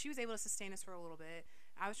job, and she was able to sustain us for a little bit.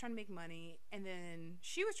 I was trying to make money, and then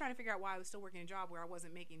she was trying to figure out why I was still working a job where I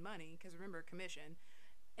wasn't making money, because remember, commission.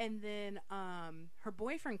 And then her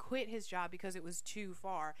boyfriend quit his job because it was too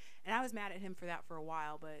far, and I was mad at him for that for a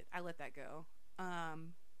while, but I let that go.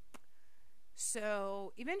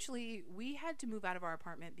 So eventually we had to move out of our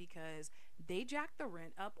apartment because they jacked the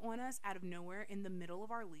rent up on us out of nowhere in the middle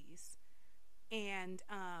of our lease. And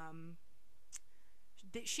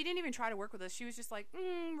she didn't even try to work with us. She was just like,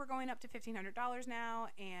 we're going up to $1,500 now,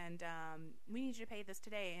 and we need you to pay this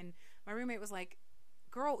today. And my roommate was like,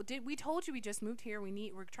 girl, we told you we just moved here.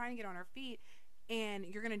 We're trying to get on our feet, and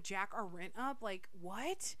you're going to jack our rent up? Like,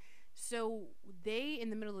 what? So they, in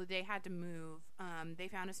the middle of the day, had to move. They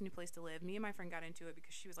found us a new place to live. Me and my friend got into it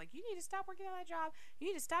because she was like, you need to stop working on that job. You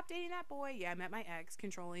need to stop dating that boy. Yeah, I met my ex,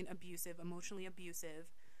 controlling, abusive, emotionally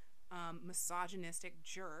abusive, misogynistic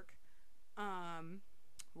jerk.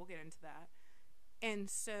 We'll get into that. And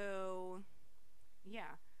so,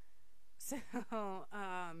 yeah. So,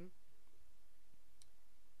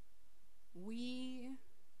 we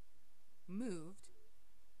moved,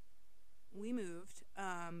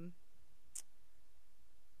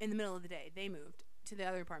 in the middle of the day. They moved to the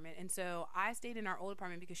other apartment, and so I stayed in our old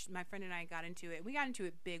apartment because my friend and I got into it. We got into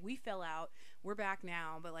it big. We fell out. We're back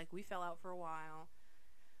now, but, like, we fell out for a while.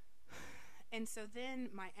 And so then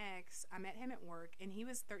my ex, I met him at work, and he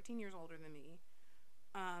was 13 years older than me.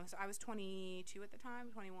 So I was 22 at the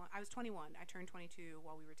time, 21. I was 21. I turned 22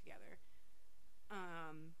 while we were together.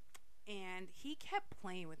 And he kept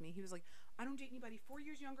playing with me. He was like, I don't date anybody 4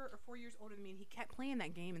 years younger or 4 years older than me. And he kept playing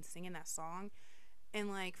that game and singing that song. And,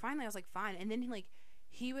 like, finally I was like, fine. And then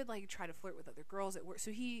he would, like, try to flirt with other girls at work.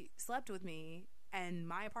 So he slept with me in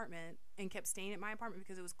my apartment and kept staying at my apartment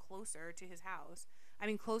because it was closer to his house. I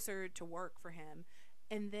mean, closer to work for him.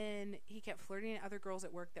 And then he kept flirting at other girls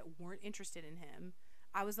at work that weren't interested in him.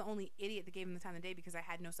 I was the only idiot that gave him the time of day because I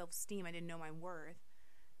had no self-esteem. I didn't know my worth.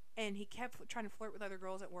 And he kept trying to flirt with other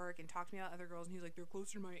girls at work and talk to me about other girls. And he was like, they're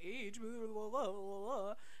closer to my age. Blah, blah, blah, blah,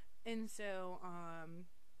 blah. And so,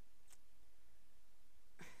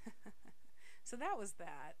 So that was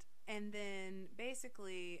that. And then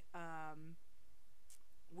basically,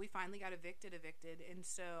 we finally got evicted. And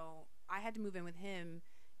so I had to move in with him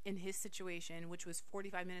in his situation, which was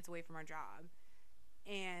 45 minutes away from our job.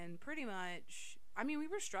 And pretty much, I mean, we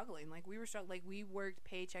were struggling. Like, we worked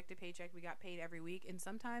paycheck to paycheck. We got paid every week. And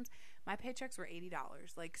sometimes my paychecks were $80,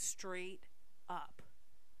 like, straight up.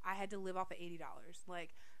 I had to live off of $80.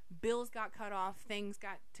 Like, bills got cut off. Things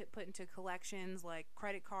got put into collections. Like,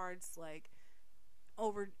 credit cards, like,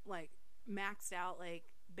 maxed out. Like,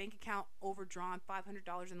 bank account overdrawn,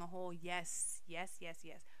 $500 in the hole. Yes.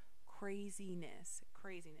 Craziness.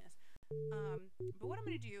 But what I'm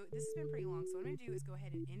going to do, this has been pretty long, so what I'm going to do is go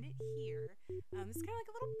ahead and end it here. This is kind of like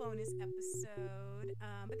a little bonus episode,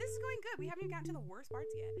 but this is going good. We haven't even gotten to the worst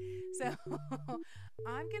parts yet. So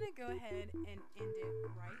I'm going to go ahead and end it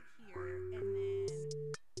right here, and then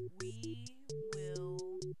we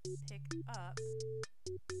will pick up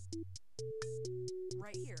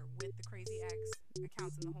right here with the crazy ex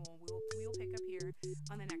accounts in the hole. We will pick up here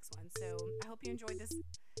on the next one. So I hope you enjoyed this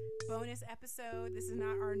bonus episode. This is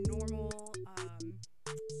not our normal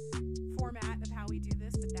format of how we do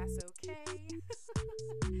this, but that's okay.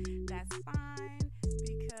 That's fine,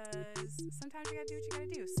 because sometimes you gotta do what you gotta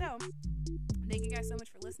do. So thank you guys so much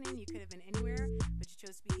for listening. You could have been anywhere, but you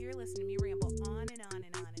chose to be here listening to me ramble on and on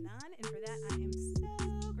and on and on, and for that I am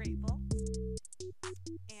so grateful.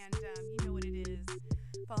 And you know what it is.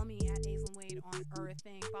 Follow me at Aislyn Wade on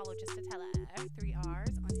everything. Follow Just to Tell 3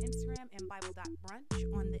 R's on Instagram and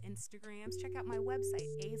Bible.brunch on the Instagrams. Check out my website,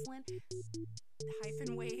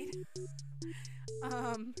 Aislyn-Wade.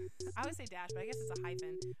 I would say dash, but I guess it's a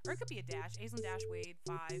hyphen. Or it could be a dash.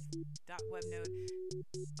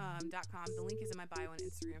 Aislyn-Wade5.webnode.com. The link is in my bio on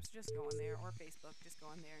Instagram, so just go on there. Or Facebook. Just go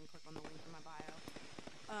on there and click on the link in my bio.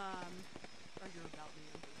 Or your About Me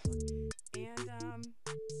on Facebook. And